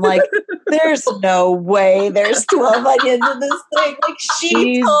onions. And I'm like, there's no way there's 12 onions in this thing. Like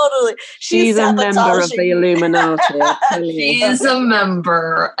she's a member of the Illuminati. She's a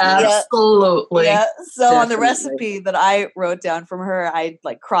member. Absolutely. Yeah. So definitely. On the recipe that I wrote down from her, I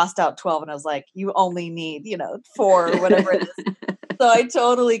crossed out 12 and I was like, you only need, 4 or whatever it is. So I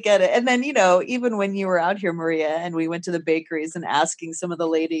totally get it. And then, even when you were out here, Maria, and we went to the bakeries and asking some of the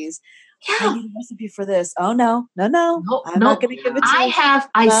ladies, I need a recipe for this. Oh, no. I'm not going to give it to you.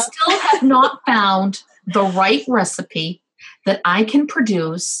 I still have not found the right recipe that I can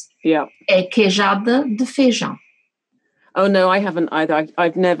produce. Yeah. A queijada de feijão. Oh, no, I haven't either.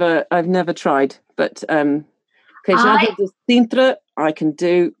 I've never tried, but Queijada de Sintra, I can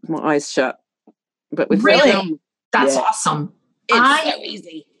do with my eyes shut. But with really, that's awesome. It's so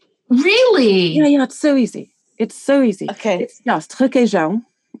easy. Really? Yeah, it's so easy. It's so easy. Okay. It's just requeijão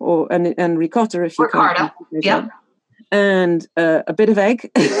and ricotta if you ricotta. Yeah. And a bit of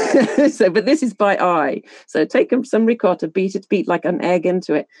egg. But this is by eye. So take some ricotta, beat like an egg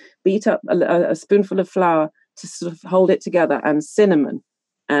into it, beat up a spoonful of flour to sort of hold it together, and cinnamon.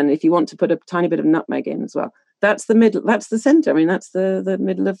 And if you want to put a tiny bit of nutmeg in as well. That's the middle. That's the center. I mean, that's the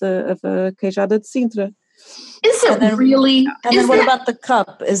middle of the queijada de Sintra. Is it really? And then what about the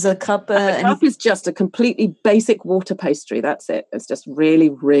cup? Is a cup? The cup is just a completely basic water pastry. That's it. It's just really,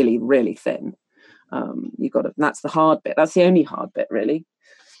 really, really thin. That's the hard bit. That's the only hard bit, really.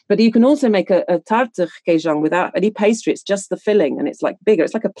 But you can also make a tarte queijão without any pastry. It's just the filling, and it's like bigger.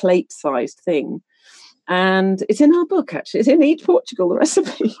 It's like a plate-sized thing. And it's in our book, actually. It's in Eat Portugal, the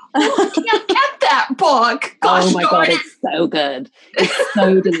recipe. I can't get that book. Gosh, oh my God, it's so good. It's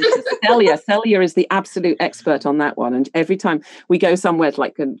so delicious. Celia is the absolute expert on that one. And every time we go somewhere,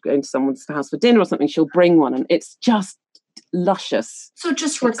 like going to someone's house for dinner or something, she'll bring one, and it's just luscious. So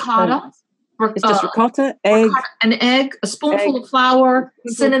just ricotta? It's just ricotta, egg. An egg, a spoonful of flour,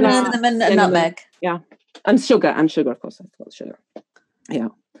 cinnamon, and nutmeg. Yeah. And sugar, of course. I've got sugar. Yeah.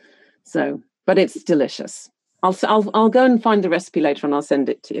 So... but it's delicious. I'll go and find the recipe later and I'll send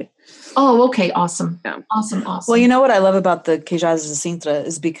it to you. Oh, okay. Awesome. Yeah. Awesome. Well, you know what I love about the queijadas de Sintra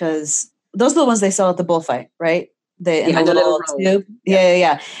is because those are the ones they sell at the bullfight, right? In the little tube.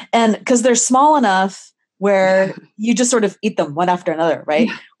 Yeah. And because they're small enough where you just sort of eat them one after another, right?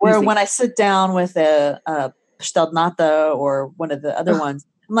 Yeah, where when I sit down with a pastel de nata or one of the other ones,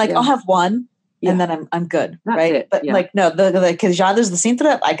 I'm like, I'll have one. Yeah. And then I'm good, that's right? It. But like, no, the queijadas de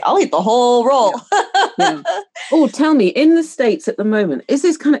Sintra, like I'll eat the whole roll. Yeah. Oh, tell me, in the States at the moment, is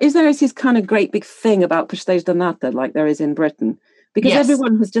there this kind of great big thing about pastéis de nata like there is in Britain? Because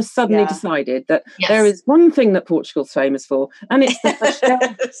everyone has just suddenly decided that there is one thing that Portugal's famous for, and it's the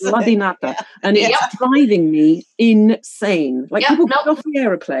pastel de nata, and it's driving me insane. Like people get off the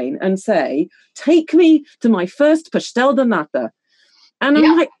aeroplane and say, "Take me to my first pastel de nata." And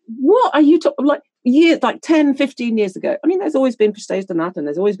I'm like, what are you talking, like 10, 15 years ago? I mean, there's always been pastéis de nata and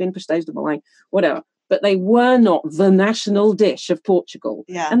there's always been pastéis de Belém, whatever. But they were not the national dish of Portugal.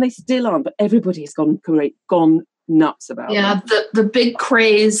 Yeah. And they still aren't, but everybody's gone nuts about it. Yeah, the big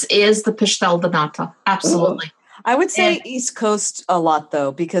craze is the pastel de nata. Absolutely. I would say East Coast a lot,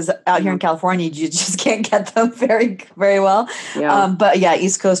 though, because out here in California, you just can't get them very, very well. Yeah. But yeah,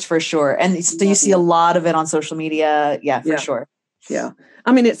 East Coast for sure. And so you see a lot of it on social media. Yeah, for sure. Yeah.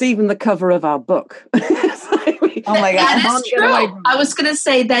 I mean, it's even the cover of our book. Oh my God. That is true. I was going to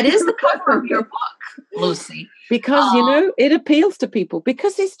say that is the cover of your book, Lucy. Because, it appeals to people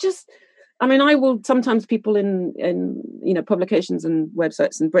because it's just, I mean, sometimes people in publications and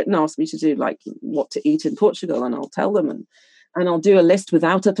websites in Britain ask me to do like what to eat in Portugal, and I'll tell them and I'll do a list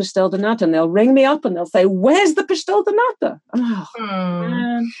without a pastel de nata, and they'll ring me up and they'll say, "Where's the pastel de nata?" Oh,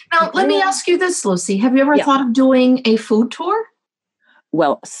 man. Now, let me ask you this, Lucy. Have you ever thought of doing a food tour?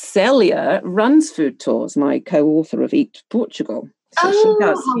 Well, Celia runs food tours, my co-author of Eat Portugal. So she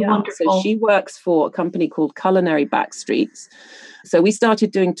does. Wonderful. So she works for a company called Culinary Backstreets. So we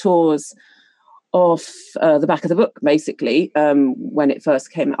started doing tours off the back of the book, basically, when it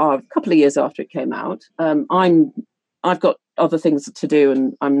first came out, a couple of years after it came out. I've got other things to do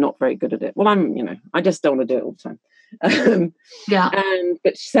and I'm not very good at it. Well, I just don't want to do it all the time.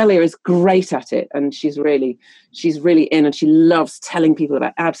 But Celia is great at it, and she's really in, and she loves telling people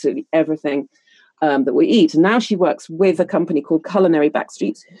about absolutely everything that we eat. And now she works with a company called Culinary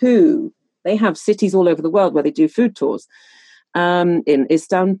Backstreets, who they have cities all over the world where they do food tours. In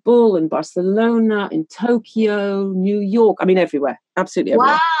Istanbul, in Barcelona, in Tokyo, New York. I mean, everywhere, absolutely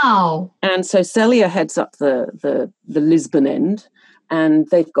everywhere. Wow! And so Celia heads up the Lisbon end, and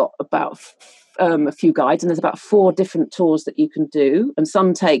they've got about a few guides, and there's about 4 different tours that you can do, and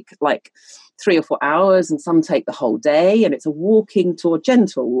some take like 3 or 4 hours, and some take the whole day, and it's a walking tour,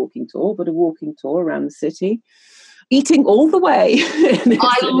 gentle walking tour, but a walking tour around the city. Eating all the way.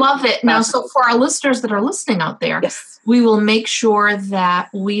 I love it. Now, so for our listeners that are listening out there, we will make sure that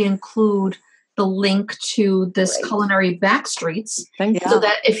we include the link to this Culinary Backstreets. Thank you. So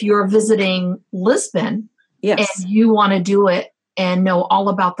that if you're visiting Lisbon and you want to do it and know all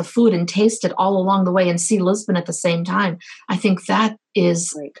about the food and taste it all along the way and see Lisbon at the same time, I think that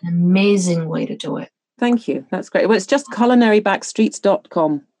is an amazing way to do it. Thank you. That's great. Well, it's just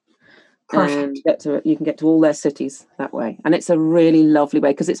culinarybackstreets.com. Perfect. And you can get to all their cities that way, and it's a really lovely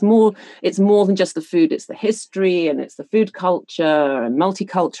way because it's more than just the food. It's the history and it's the food culture and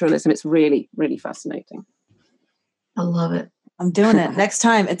multiculturalism. It's really, really fascinating. I love it. I'm doing it. Next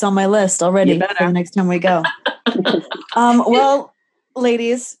time, it's on my list already for the next time we go. Well,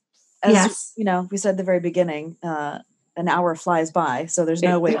 ladies, as Yes. we said at the very beginning, an hour flies by, so there's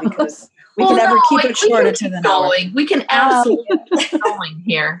no way we could keep it shorter to an hour. We can absolutely keep going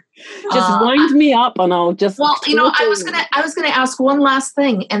here. Just wind me up, and I'll just. Well, I was gonna ask one last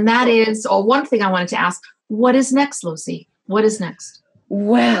thing, and that is, or one thing I wanted to ask: what is next, Lucy? What is next?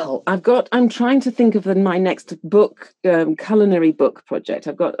 Well, I'm trying to think of my next book, culinary book project.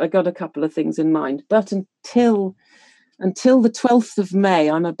 I got a couple of things in mind, but until the 12th of May,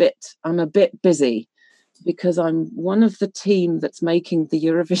 I'm a bit busy because I'm one of the team that's making the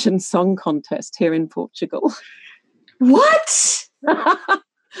Eurovision Song Contest here in Portugal. What?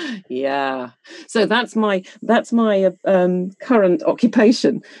 Yeah. So that's my current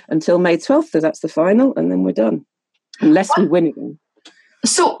occupation until May 12th. So that's the final, and then we're done, unless we win again.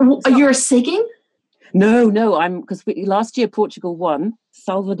 So you're singing? No, because last year Portugal won.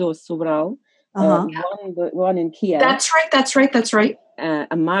 Salvador Sobral won in Kiev. That's right.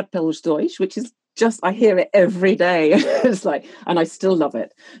 Amar pelos dois, which is just, I hear it every day. It's like, and I still love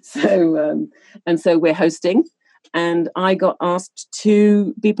it. So so we're hosting, and I got asked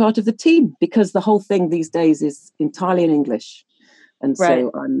to be part of the team because the whole thing these days is entirely in English. And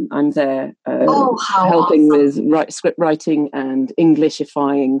so I'm there helping with script writing and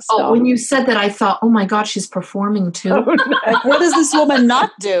Englishifying stuff. Oh, when you said that, I thought, oh my God, she's performing too. Oh, no. Like, what does this woman not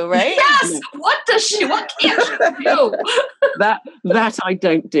do, right? Yes. No. What can't she do? That I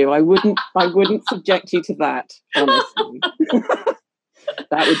don't do. I wouldn't subject you to that, honestly.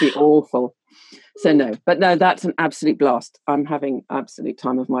 That would be awful. So no, that's an absolute blast. I'm having absolute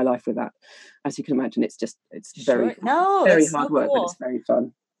time of my life with that. As you can imagine, it's very hard work, but it's very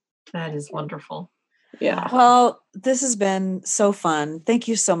fun. That is wonderful. Yeah. Well, this has been so fun. Thank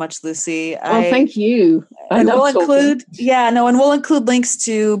you so much, Lucy. Well, thank you. And we'll include links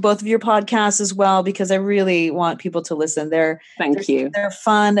to both of your podcasts as well, because I really want people to listen. They're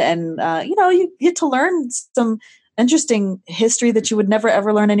fun, and you get to learn some interesting history that you would never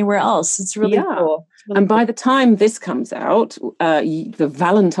ever learn anywhere else. It's really cool. And by the time this comes out, the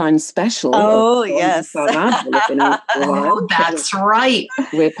Valentine's special. Oh, yes. That's right.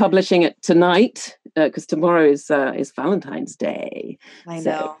 We're publishing it tonight because tomorrow is Valentine's Day. I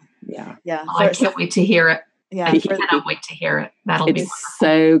know. Yeah. Oh, I can't wait to hear it. Yeah, I cannot wait to hear it. That'll be wonderful.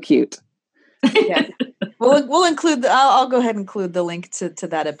 So cute. Yeah. We'll include. I'll go ahead and include the link to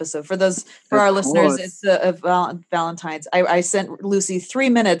that episode for our listeners. It's Valentine's. I sent Lucy 3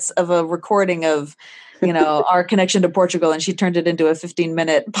 minutes of a recording of, our connection to Portugal, and she turned it into a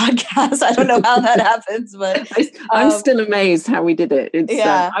 15-minute podcast. I don't know how that happens, but I'm still amazed how we did it.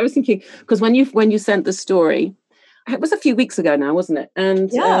 I was thinking, because when you sent the story, it was a few weeks ago now, wasn't it?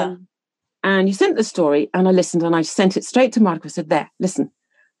 And and you sent the story, and I listened, and I sent it straight to Mark. I said, "There, listen."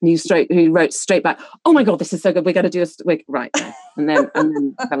 And he wrote straight back, "Oh my God, this is so good. We're going to do right." And then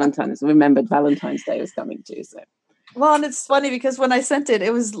Valentine's, remembered Valentine's Day was coming too. So, well, and it's funny because when I sent it,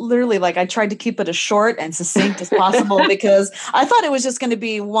 it was literally like I tried to keep it as short and succinct as possible because I thought it was just going to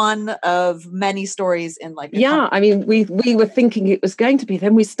be one of many stories in like. I mean, we were thinking it was going to be.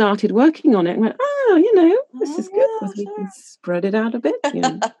 Then we started working on it and went, this is good because we can spread it out a bit.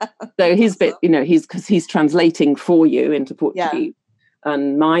 So his bit, he's translating for you into Portuguese. Yeah.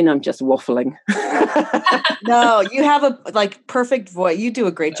 And mine, I'm just waffling. No, you have a perfect voice. You do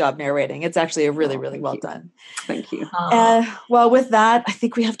a great job narrating. It's actually a really, really well done. Thank you. Well, with that, I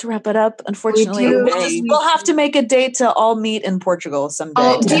think we have to wrap it up. Unfortunately, we'll have to make a date to all meet in Portugal someday.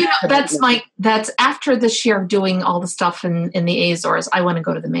 Oh, do you know that's after this year of doing all the stuff in the Azores. I want to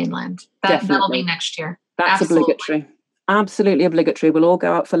go to the mainland. That'll be next year. That's obligatory. Absolutely obligatory. We'll all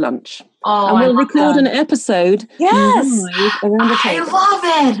go out for lunch. Oh, and we'll record an episode. Yes. Around the table. I love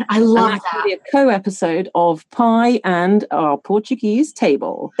it. I love that. Will be a co-episode of Pie and our Portuguese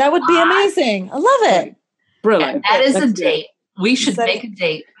table. That would be amazing. I love it. Brilliant. And that is a date. We should make a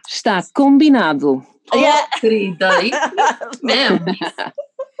date. Está combinado. Yeah.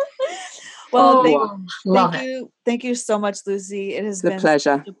 Well, thank you so much, Lucy. It has been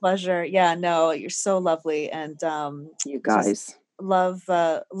pleasure. A pleasure. Yeah, no, you're so lovely, and you guys loved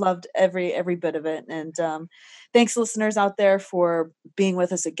every bit of it. And thanks, listeners out there, for being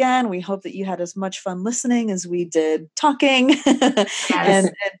with us again. We hope that you had as much fun listening as we did talking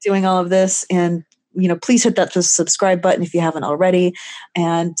and doing all of this. And please hit that subscribe button if you haven't already.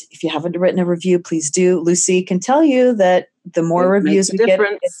 And if you haven't written a review, please do. Lucy can tell you that the more reviews we get,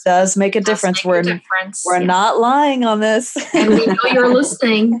 it does make a difference. We're not lying on this. And we know you're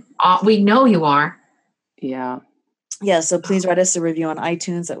listening. We know you are. Yeah. Yeah, so please write us a review on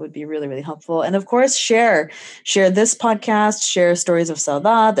iTunes. That would be really, really helpful. And of course, share this podcast, share stories of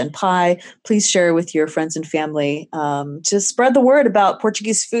saudade and pie. Please share with your friends and family to spread the word about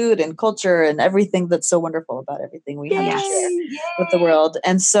Portuguese food and culture and everything that's so wonderful about everything we have to share with the world.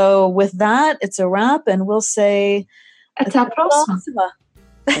 And so with that, it's a wrap, and we'll say até a próxima.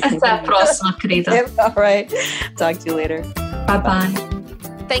 Até a próxima, querida. All right. Talk to you later. Bye-bye.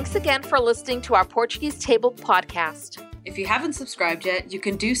 Thanks again for listening to our Portuguese Table podcast. If you haven't subscribed yet, you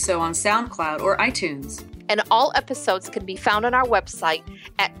can do so on SoundCloud or iTunes. And all episodes can be found on our website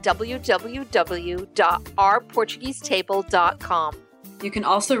at www.ourportuguesetable.com. You can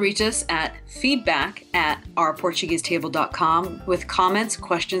also reach us at feedback@ourportuguesetable.com with comments,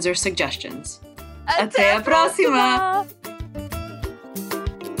 questions, or suggestions. Até a próxima!